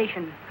to the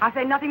station. I'll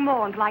say nothing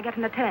more until I get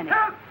an attorney.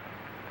 Help!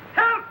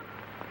 Help!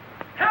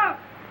 Help!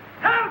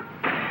 Help!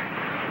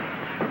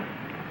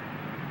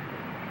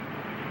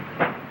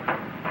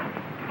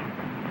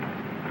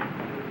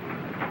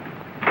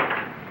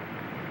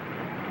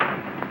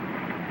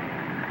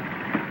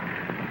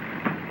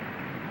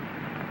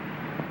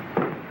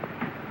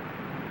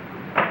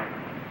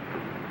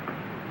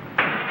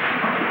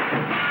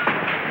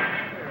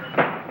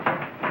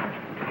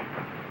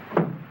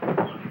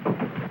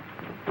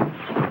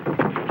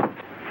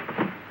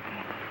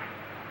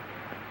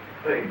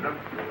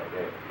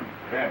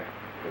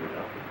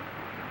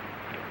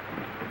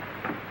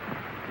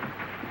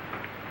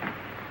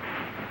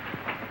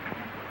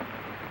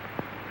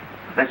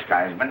 This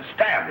guy's been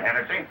stabbed,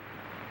 hasn't he?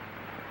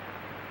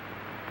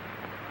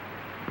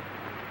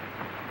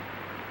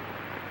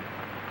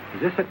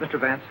 Is this it, Mr.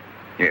 Vance?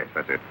 Yes,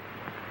 that's it.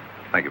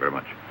 Thank you very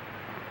much.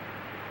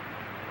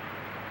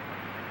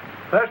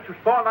 First you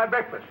spoil my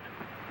breakfast.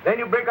 Then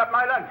you break up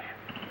my lunch.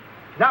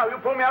 Now you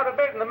pull me out of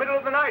bed in the middle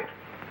of the night.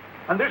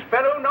 And this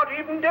fellow not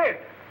even dead.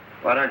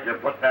 Why don't you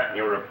put that in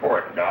your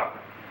report, Doc?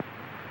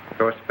 Of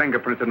course,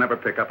 fingerprints would never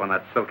pick up on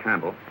that silk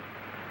handle.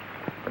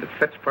 But it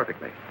fits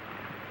perfectly.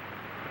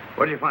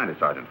 Where did you find it,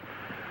 Sergeant?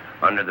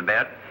 Under the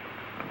bed.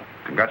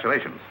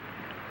 Congratulations.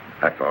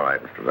 That's all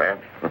right, Mr.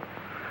 Vance.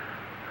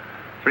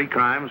 3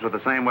 crimes with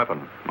the same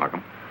weapon,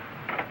 Markham.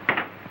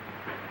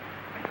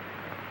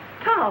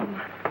 Tom,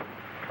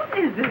 what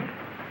is it?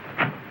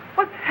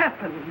 What's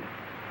happened?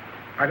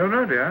 I don't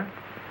know, dear.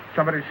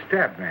 Somebody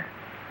stabbed me.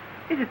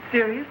 Is it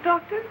serious,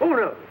 Doctor? Oh,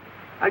 no.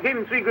 I gave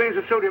him 3 grains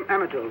of sodium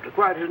amytal to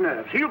quiet his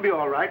nerves. He'll be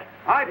all right.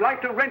 I'd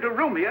like to rent a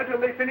room here till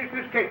they finish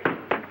this case.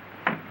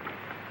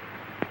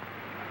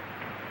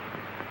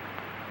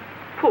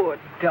 Poor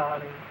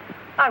darling.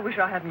 I wish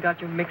I hadn't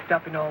got you mixed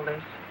up in all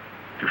this.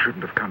 You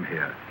shouldn't have come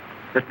here.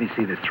 Let me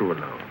see this through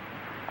alone.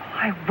 Oh,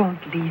 I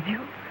won't leave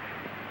you.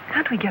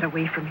 Can't we get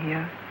away from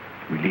here?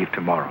 We leave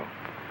tomorrow.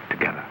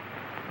 Together.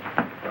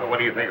 Well, what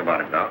do you think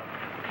about it, Doc?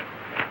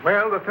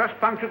 Well, the thrust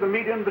punctured the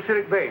median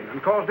basilic vein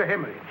and caused a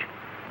hemorrhage.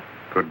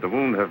 Could the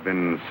wound have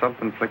been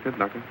self-inflicted,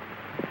 Doctor?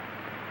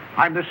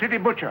 I'm the city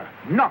butcher,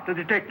 not the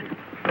detective.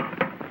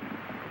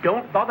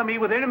 Don't bother me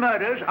with any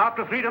murders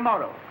after 3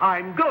 tomorrow.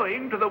 I'm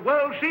going to the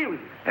World Series.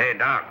 Hey,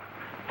 Doc,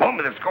 phone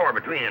me the score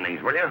between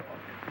these, will you?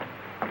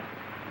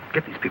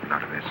 Get these people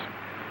out of this.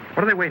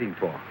 What are they waiting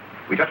for?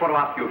 We just want to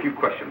ask you a few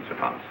questions, Sir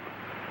Thomas.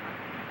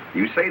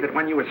 You say that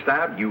when you were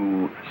stabbed,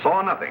 you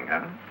saw nothing,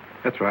 huh?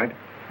 That's right.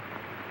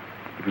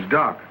 It was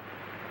dark.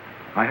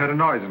 I heard a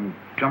noise and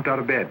jumped out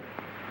of bed.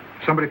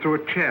 Somebody threw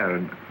a chair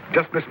and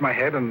just missed my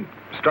head and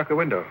struck a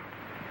window.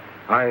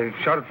 I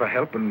shouted for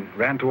help and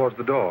ran towards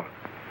the door.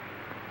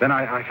 Then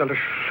I felt a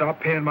sharp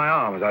pain in my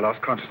arm as I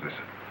lost consciousness.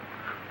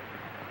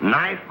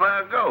 Knife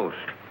by a ghost.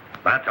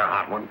 That's a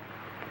hot one.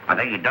 I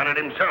think he done it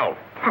himself.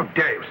 How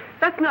dare you?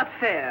 That's not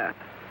fair.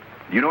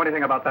 Do you know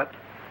anything about that?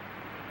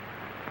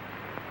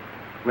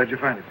 Where'd you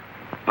find it?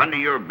 Under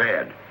your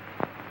bed.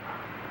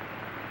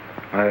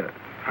 I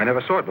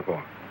never saw it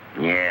before.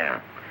 Yeah.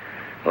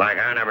 Like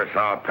I never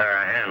saw a pair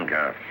of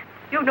handcuffs.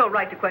 You've no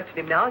right to question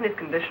him now in this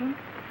condition.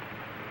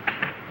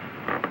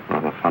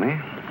 Rather funny.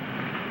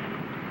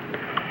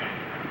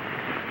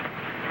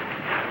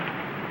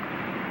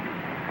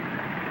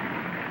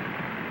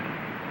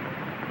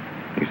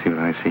 You see what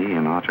I see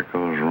in Archer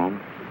Coe's room?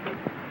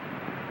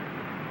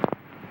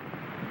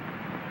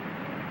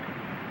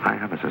 I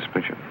have a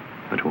suspicion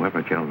that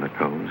whoever killed the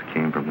Coes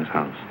came from this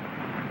house.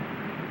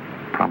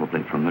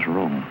 Probably from this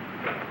room.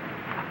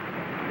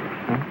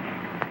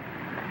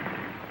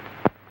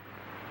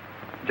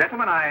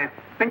 Gentlemen, I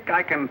think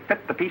I can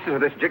fit the pieces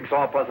of this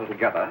jigsaw puzzle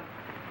together.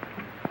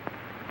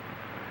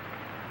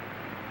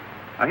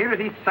 Now, here is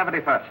East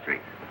 71st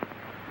Street.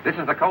 This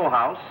is the Coe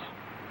house,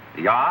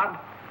 the yard,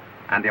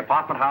 and the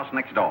apartment house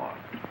next door.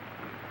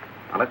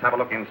 Now, let's have a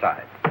look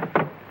inside.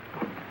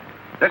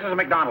 This is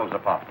MacDonald's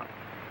apartment.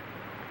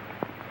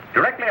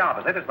 Directly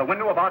opposite is the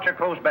window of Archer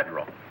Coe's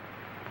bedroom.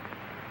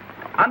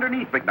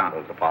 Underneath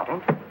MacDonald's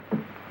apartment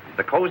is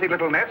the cozy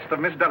little nest of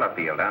Miss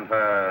Delafield and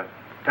her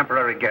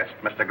temporary guest,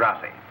 Mr.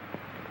 Grassi.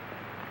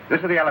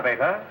 This is the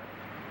elevator,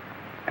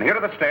 and here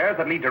are the stairs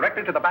that lead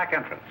directly to the back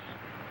entrance.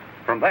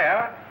 From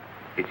there,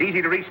 it's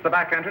easy to reach the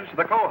back entrance to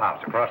the Coe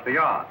house across the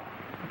yard.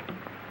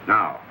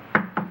 Now,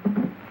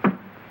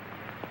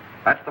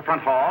 that's the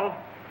front hall,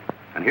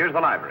 and here's the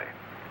library.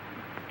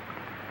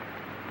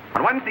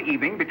 On Wednesday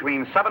evening,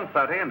 between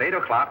 7:30 and 8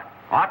 o'clock,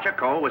 Archer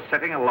Coe was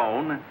sitting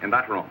alone in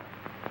that room.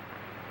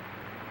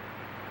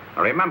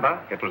 Now remember,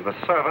 it was the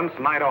servant's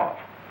night off.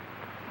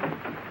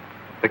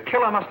 The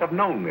killer must have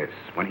known this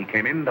when he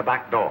came in the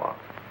back door.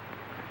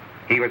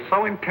 He was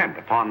so intent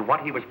upon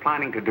what he was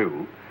planning to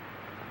do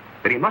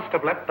that he must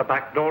have left the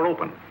back door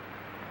open,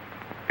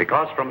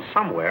 because from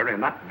somewhere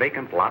in that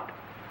vacant lot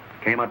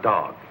came a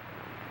dog,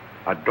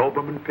 a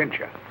Doberman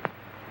Pinscher,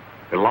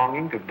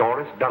 belonging to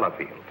Doris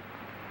Delafield.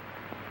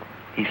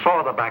 He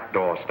saw the back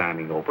door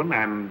standing open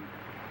and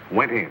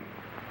went in.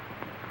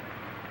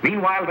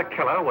 Meanwhile, the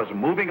killer was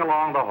moving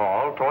along the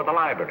hall toward the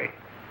library,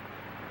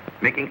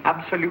 making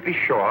absolutely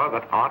sure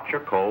that Archer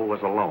Coe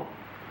was alone.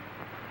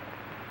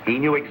 He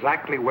knew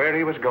exactly where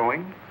he was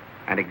going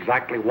and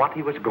exactly what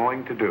he was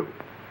going to do.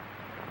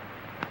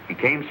 He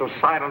came so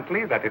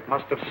silently that it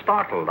must have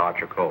startled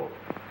Archer Coe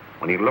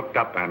when he looked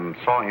up and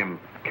saw him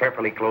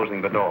carefully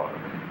closing the door.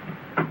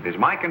 It is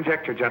my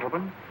conjecture,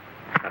 gentlemen,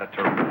 that a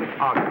terrific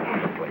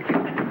argument took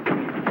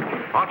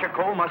place. Archer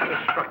Coe must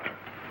have struck him,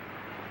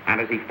 and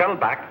as he fell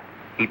back,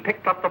 he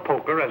picked up the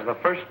poker as the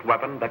first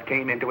weapon that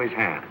came into his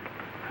hand.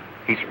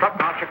 He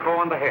struck Archer Coe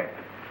on the head.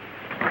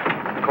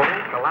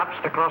 Coe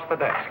collapsed across the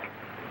desk,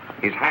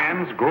 his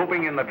hands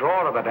groping in the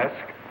drawer of the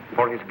desk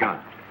for his gun.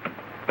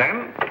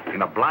 Then,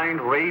 in a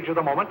blind rage of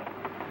the moment,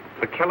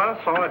 the killer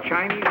saw a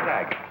Chinese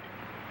dagger.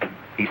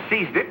 He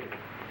seized it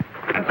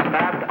and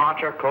stabbed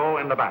Archer Coe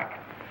in the back.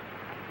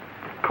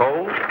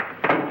 Coe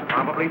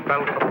probably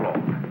fell to the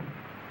floor.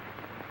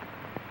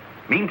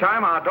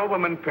 Meantime, our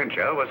Doberman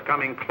Pinscher was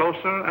coming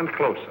closer and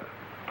closer,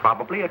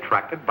 probably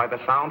attracted by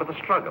the sound of the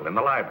struggle in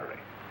the library.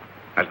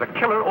 As the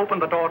killer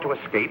opened the door to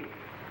escape,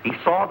 he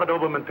saw the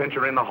Doberman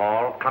Pinscher in the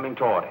hall coming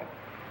toward him.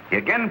 He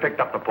again picked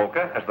up the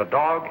poker as the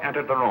dog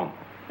entered the room.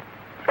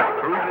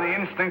 True to the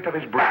instinct of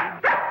his breed,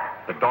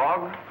 the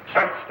dog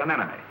sensed an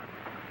enemy.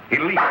 He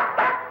leaped.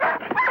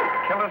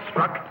 The killer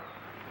struck,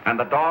 and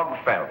the dog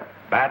fell,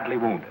 badly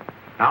wounded.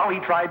 Now he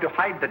tried to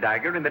hide the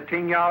dagger in the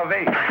Tingya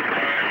vase.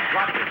 He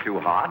dropped it too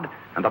hard,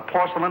 and the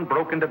porcelain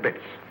broke into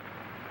bits.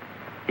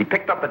 He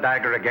picked up the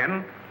dagger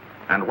again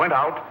and went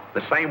out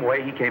the same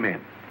way he came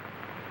in.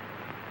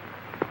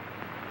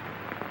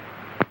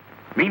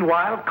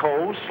 Meanwhile,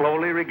 Coe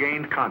slowly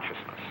regained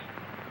consciousness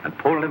and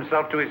pulled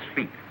himself to his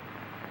feet.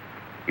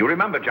 You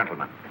remember,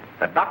 gentlemen,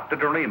 that Dr.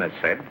 Doremus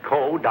said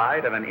Coe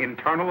died of an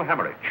internal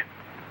hemorrhage.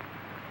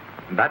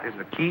 And that is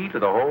the key to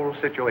the whole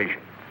situation.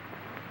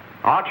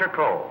 Archer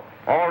Coe,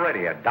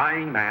 already a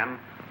dying man,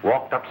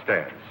 walked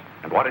upstairs.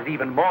 And what is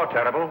even more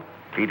terrible,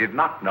 he did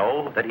not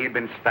know that he had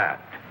been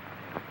stabbed.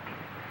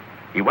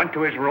 He went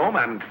to his room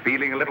and,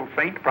 feeling a little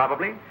faint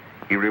probably,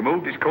 he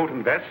removed his coat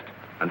and vest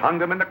and hung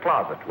them in the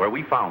closet where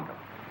we found them.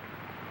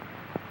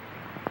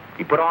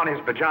 He put on his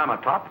pajama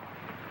top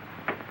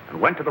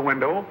and went to the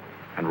window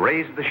and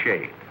raised the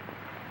shade.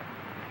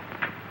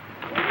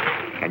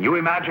 Can you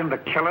imagine the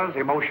killer's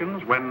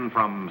emotions when,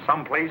 from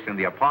someplace in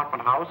the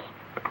apartment house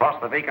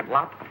across the vacant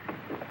lot,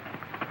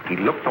 he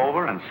looked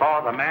over and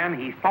saw the man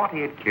he thought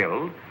he had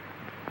killed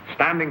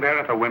standing there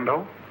at the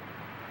window?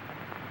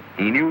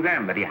 He knew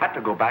then that he had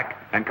to go back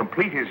and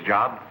complete his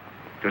job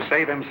to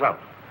save himself.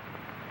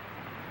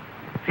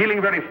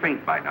 Feeling very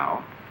faint by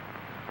now,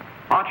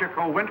 Archer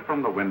Coe went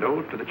from the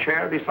window to the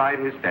chair beside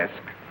his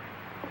desk,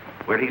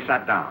 where he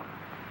sat down.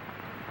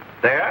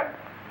 There,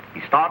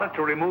 he started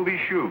to remove his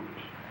shoes.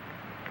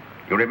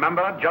 You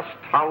remember just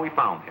how we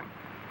found him.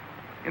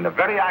 In the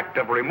very act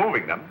of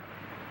removing them,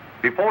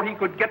 before he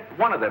could get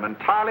one of them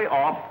entirely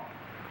off,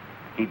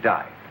 he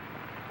died.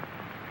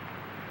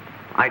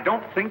 I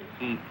don't think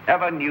he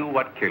ever knew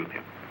what killed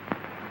him.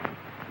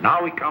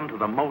 Now we come to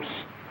the most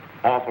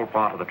awful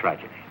part of the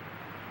tragedy.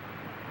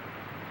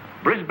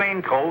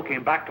 Brisbane Coe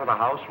came back to the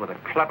house with a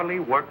cleverly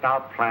worked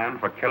out plan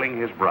for killing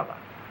his brother.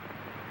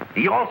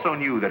 He also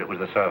knew that it was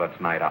the servants'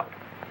 night out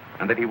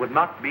and that he would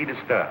not be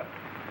disturbed.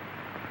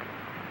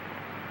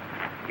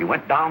 He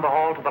went down the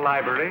hall to the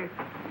library,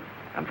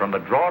 and from the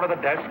drawer of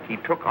the desk, he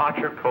took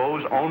Archer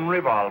Coe's own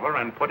revolver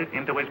and put it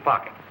into his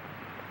pocket.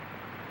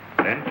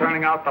 Then,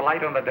 turning out the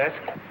light on the desk,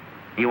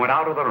 he went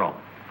out of the room.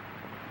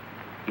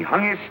 He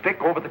hung his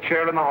stick over the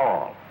chair in the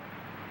hall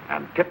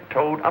and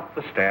tiptoed up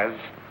the stairs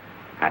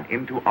and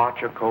into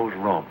Archer Coe's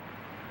room.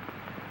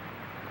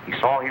 He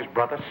saw his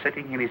brother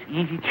sitting in his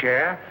easy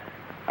chair,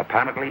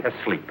 apparently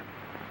asleep.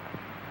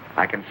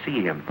 I can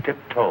see him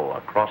tiptoe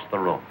across the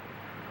room.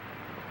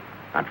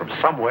 And from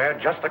somewhere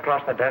just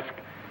across the desk,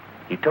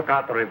 he took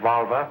out the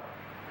revolver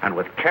and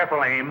with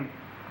careful aim,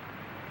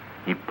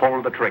 he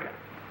pulled the trigger.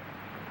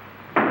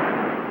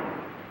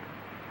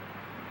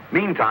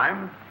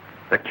 Meantime,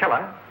 the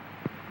killer,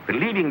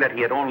 believing that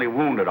he had only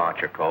wounded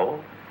Archer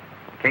Coe,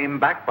 came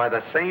back by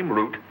the same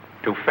route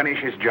to finish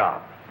his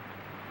job.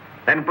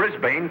 Then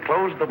Brisbane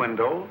closed the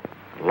window,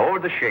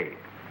 lowered the shade,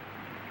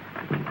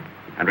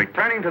 and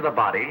returning to the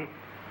body,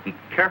 he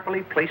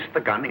carefully placed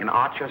the gun in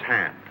Archer's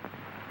hand,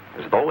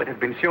 as though it had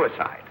been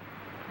suicide.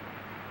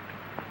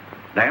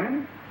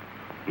 Then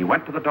he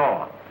went to the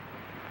door,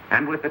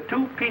 and with the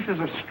two pieces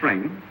of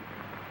string,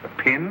 the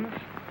pins,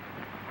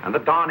 and the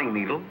darning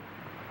needle,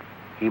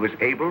 he was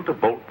able to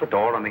bolt the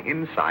door on the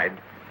inside,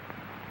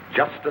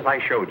 just as I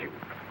showed you.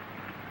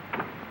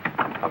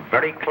 A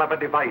very clever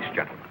device,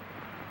 gentlemen.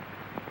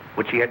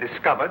 which he had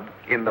discovered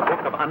in the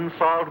book of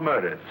unsolved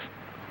murders,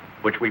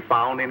 which we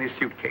found in his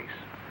suitcase.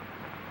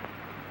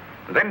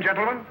 Then,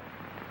 gentlemen,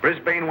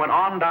 Brisbane went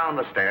on down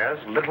the stairs,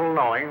 little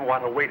knowing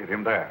what awaited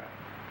him there.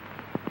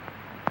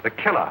 The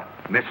killer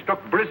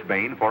mistook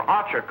Brisbane for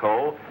Archer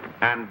Coe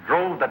and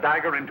drove the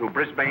dagger into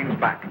Brisbane's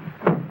back.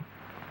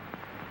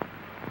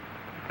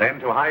 Then,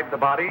 to hide the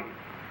body,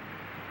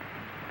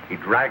 he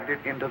dragged it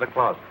into the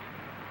closet.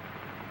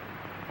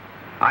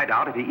 I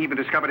doubt if he even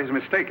discovered his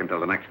mistake until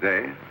the next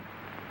day.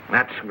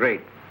 That's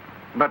great.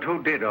 But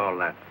who did all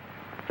that?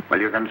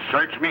 Well, you can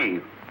search me.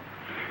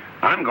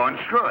 I'm going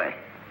screwy.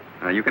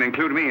 You can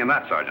include me in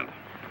that, Sergeant.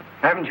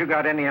 Haven't you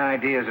got any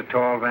ideas at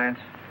all, Vance?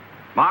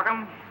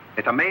 Markham,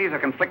 it's a maze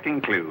of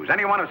conflicting clues.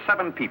 Any one of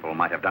 7 people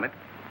might have done it.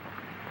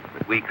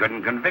 But we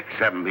couldn't convict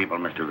 7 people,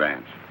 Mr.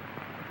 Vance.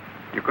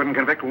 You couldn't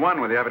convict one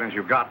with the evidence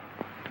you've got.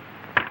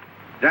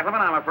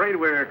 Gentlemen, I'm afraid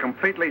we're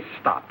completely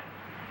stopped.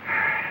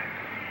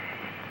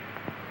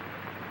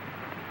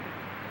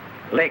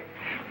 Lake.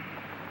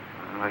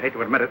 I hate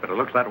to admit it, but it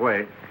looks that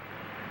way.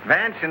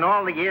 Vance, in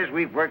all the years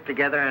we've worked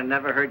together, I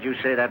never heard you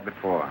say that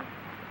before.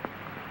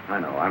 I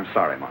know. I'm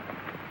sorry, Markham.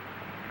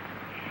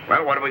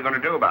 Well, what are we going to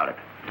do about it?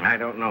 I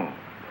don't know.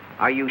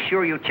 Are you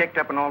sure you checked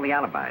up on all the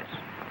alibis?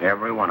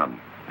 Every one of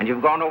them. And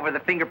you've gone over the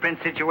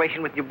fingerprint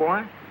situation with your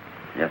boy?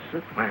 Yes,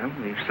 sir. Well,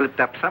 we've slipped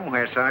up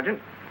somewhere,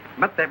 Sergeant.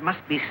 But there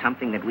must be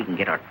something that we can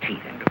get our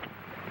teeth into.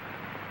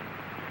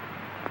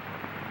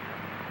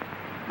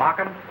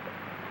 Markham,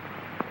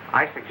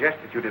 I suggest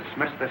that you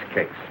dismiss this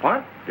case.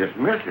 What?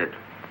 Dismiss it?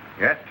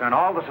 Yes, turn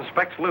all the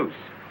suspects loose.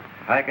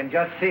 I can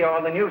just see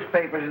all the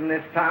newspapers in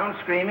this town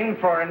screaming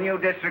for a new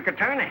district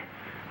attorney.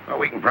 Well,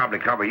 we can probably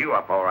cover you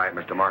up all right,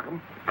 Mr.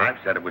 Markham. I've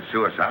said it was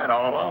suicide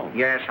all along.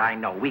 Yes, I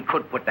know. We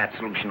could put that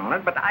solution on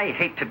it, but I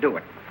hate to do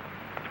it.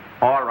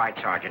 All right,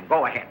 Sergeant.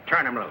 Go ahead.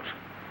 Turn him loose.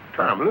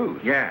 Turn him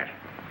loose? Yes.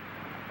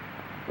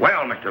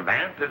 Well, Mr.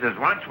 Vance, this is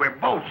once we're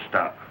both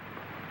stuck.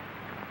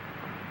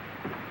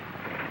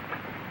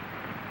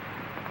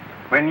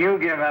 When you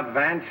give up,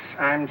 Vance,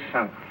 I'm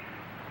sunk.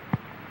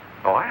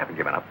 Oh, I haven't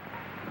given up.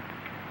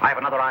 I have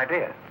another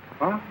idea.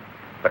 Huh?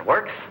 If it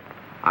works,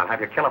 I'll have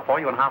your killer for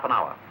you in half an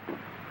hour.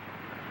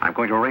 I'm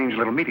going to arrange a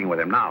little meeting with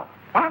him now.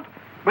 What?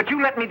 But you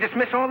let me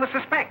dismiss all the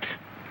suspects.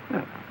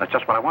 Yeah, that's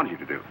just what I wanted you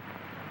to do.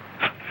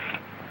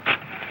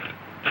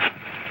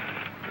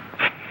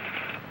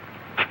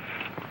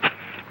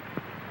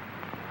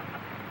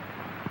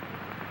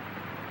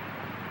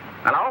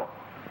 Hello?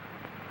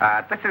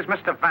 This is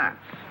Mr. Vance.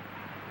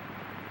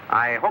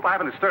 I hope I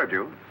haven't disturbed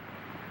you.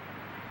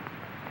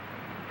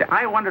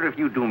 I wonder if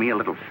you'd do me a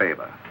little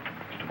favor.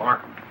 Mr.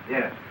 Markham.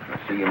 Yes.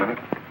 I'll see you a minute.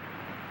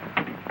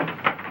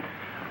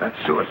 That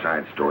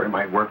suicide story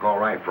might work all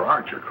right for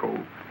Archer Coe,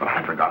 but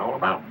I forgot all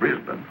about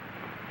Brisbane.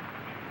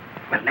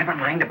 Well, never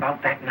mind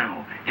about that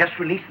now. Just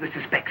release the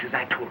suspects as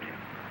I told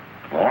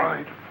you. All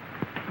right.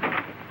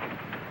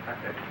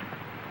 That's it.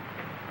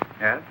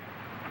 Yes?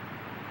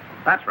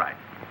 That's right.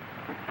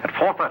 At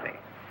 4:30.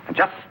 And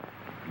just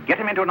get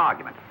him into an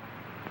argument.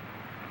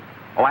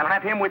 Oh, I'll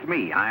have him with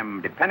me.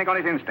 I'm depending on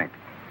his instinct.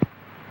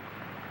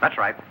 That's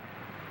right.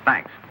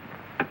 Thanks.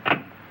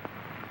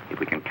 If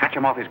we can catch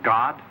him off his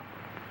guard,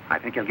 I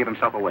think he'll give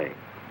himself away.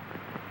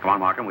 Come on,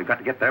 Markham. We've got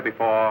to get there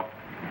before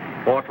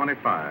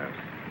 4:25.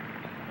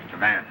 Mr.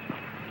 Vance.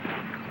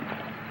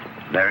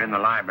 They're in the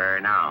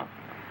library now.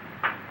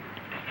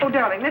 Oh,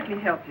 darling, let me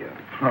help you.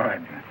 All right,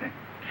 Kathy.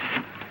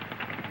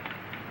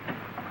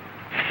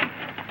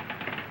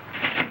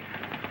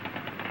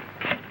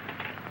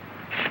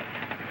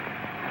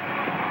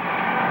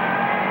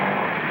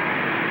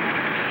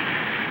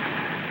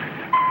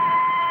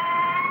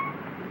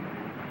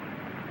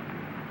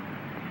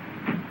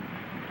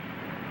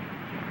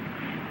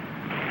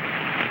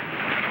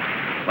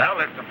 Well,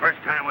 it's the first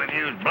time we've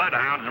used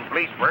bloodhounds in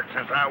police work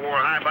since I wore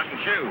high-button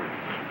shoes.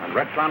 And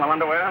red flannel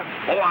underwear?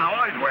 Oh, I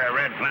always wear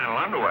red flannel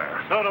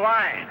underwear. So do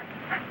I.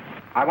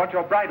 I want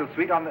your bridal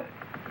suite on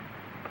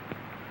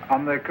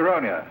the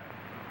Coroner.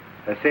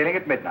 They're sailing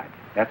at midnight.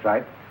 That's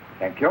right.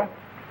 Thank you.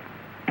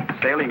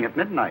 Sailing at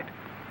midnight.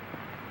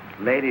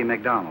 Lady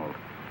MacDonald.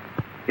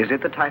 Is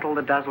it the title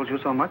that dazzles you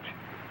so much?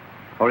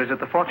 Or is it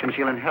the fortune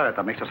she'll inherit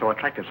that makes her so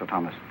attractive, Sir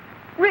Thomas?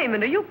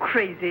 Raymond, are you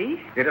crazy?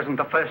 It isn't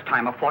the first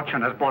time a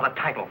fortune has bought a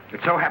title.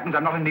 It so happens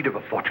I'm not in need of a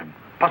fortune.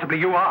 Possibly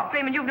you are.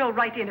 Raymond, you've no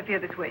right to interfere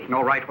this way.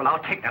 No right? Well, I'll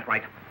take that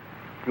right.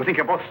 You think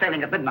you're both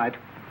sailing at midnight?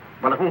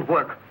 Well, it won't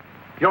work.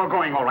 You're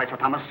going all right, Sir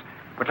Thomas,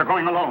 but you're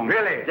going alone.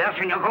 Really? Yes,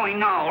 and you're going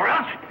now, or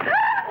else...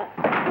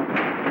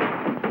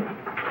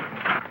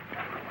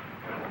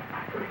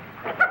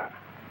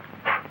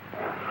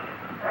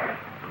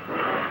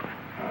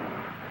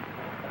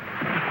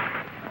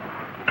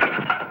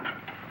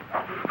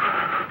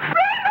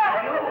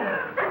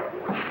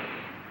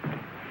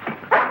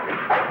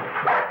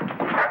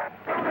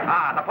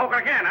 The poker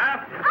again, huh?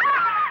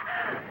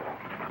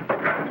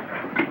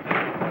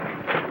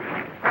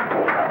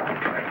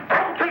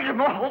 Take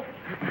him off!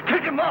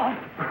 Take him off!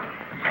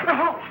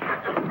 No!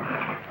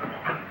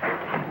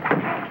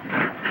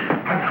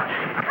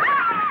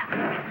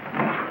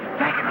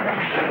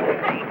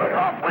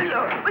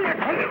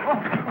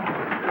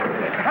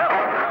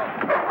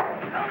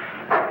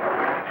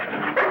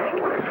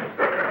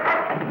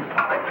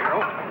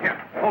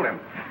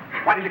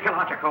 Why did you kill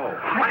Archer Coe?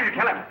 Why did you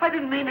kill him? I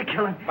didn't mean to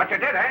kill him. But you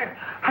did, eh?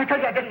 I tell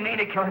you, I didn't mean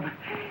to kill him.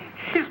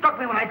 He struck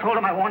me when I told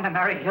him I wanted to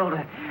marry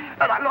Hilda.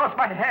 And I lost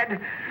my head.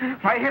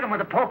 I hit him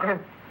with a poker.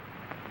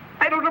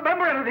 I don't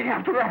remember anything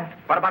after that.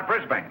 What about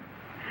Brisbane?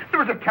 It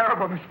was a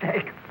terrible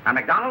mistake. And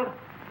MacDonald?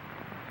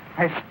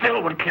 I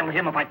still would kill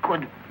him if I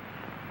could.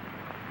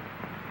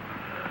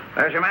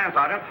 There's your man,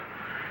 Sergeant.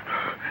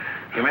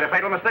 You made a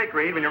fatal mistake,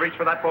 Reed, when you reached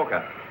for that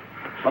poker.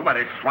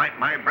 Somebody swiped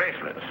my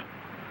bracelets.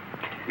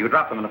 You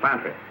dropped them in the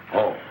pantry.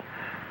 Oh.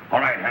 All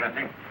right,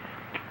 Hennessy.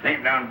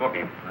 Take down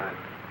booking.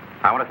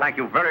 I want to thank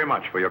you very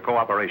much for your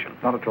cooperation.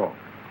 Not at all.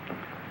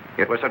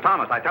 It was Sir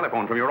Thomas I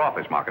telephoned from your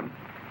office, Markham.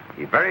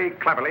 He very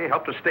cleverly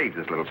helped us stage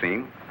this little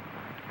scene.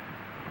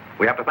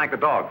 We have to thank the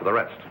dog for the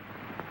rest.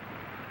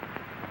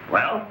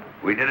 Well,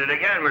 we did it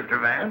again, Mr.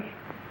 Vance.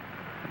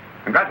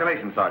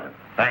 Congratulations, Sergeant.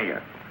 Thank you.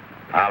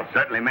 I'll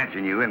certainly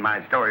mention you in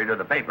my story to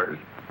the papers.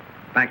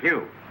 Thank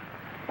you.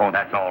 Oh,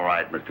 that's all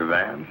right, Mr.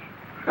 Vance.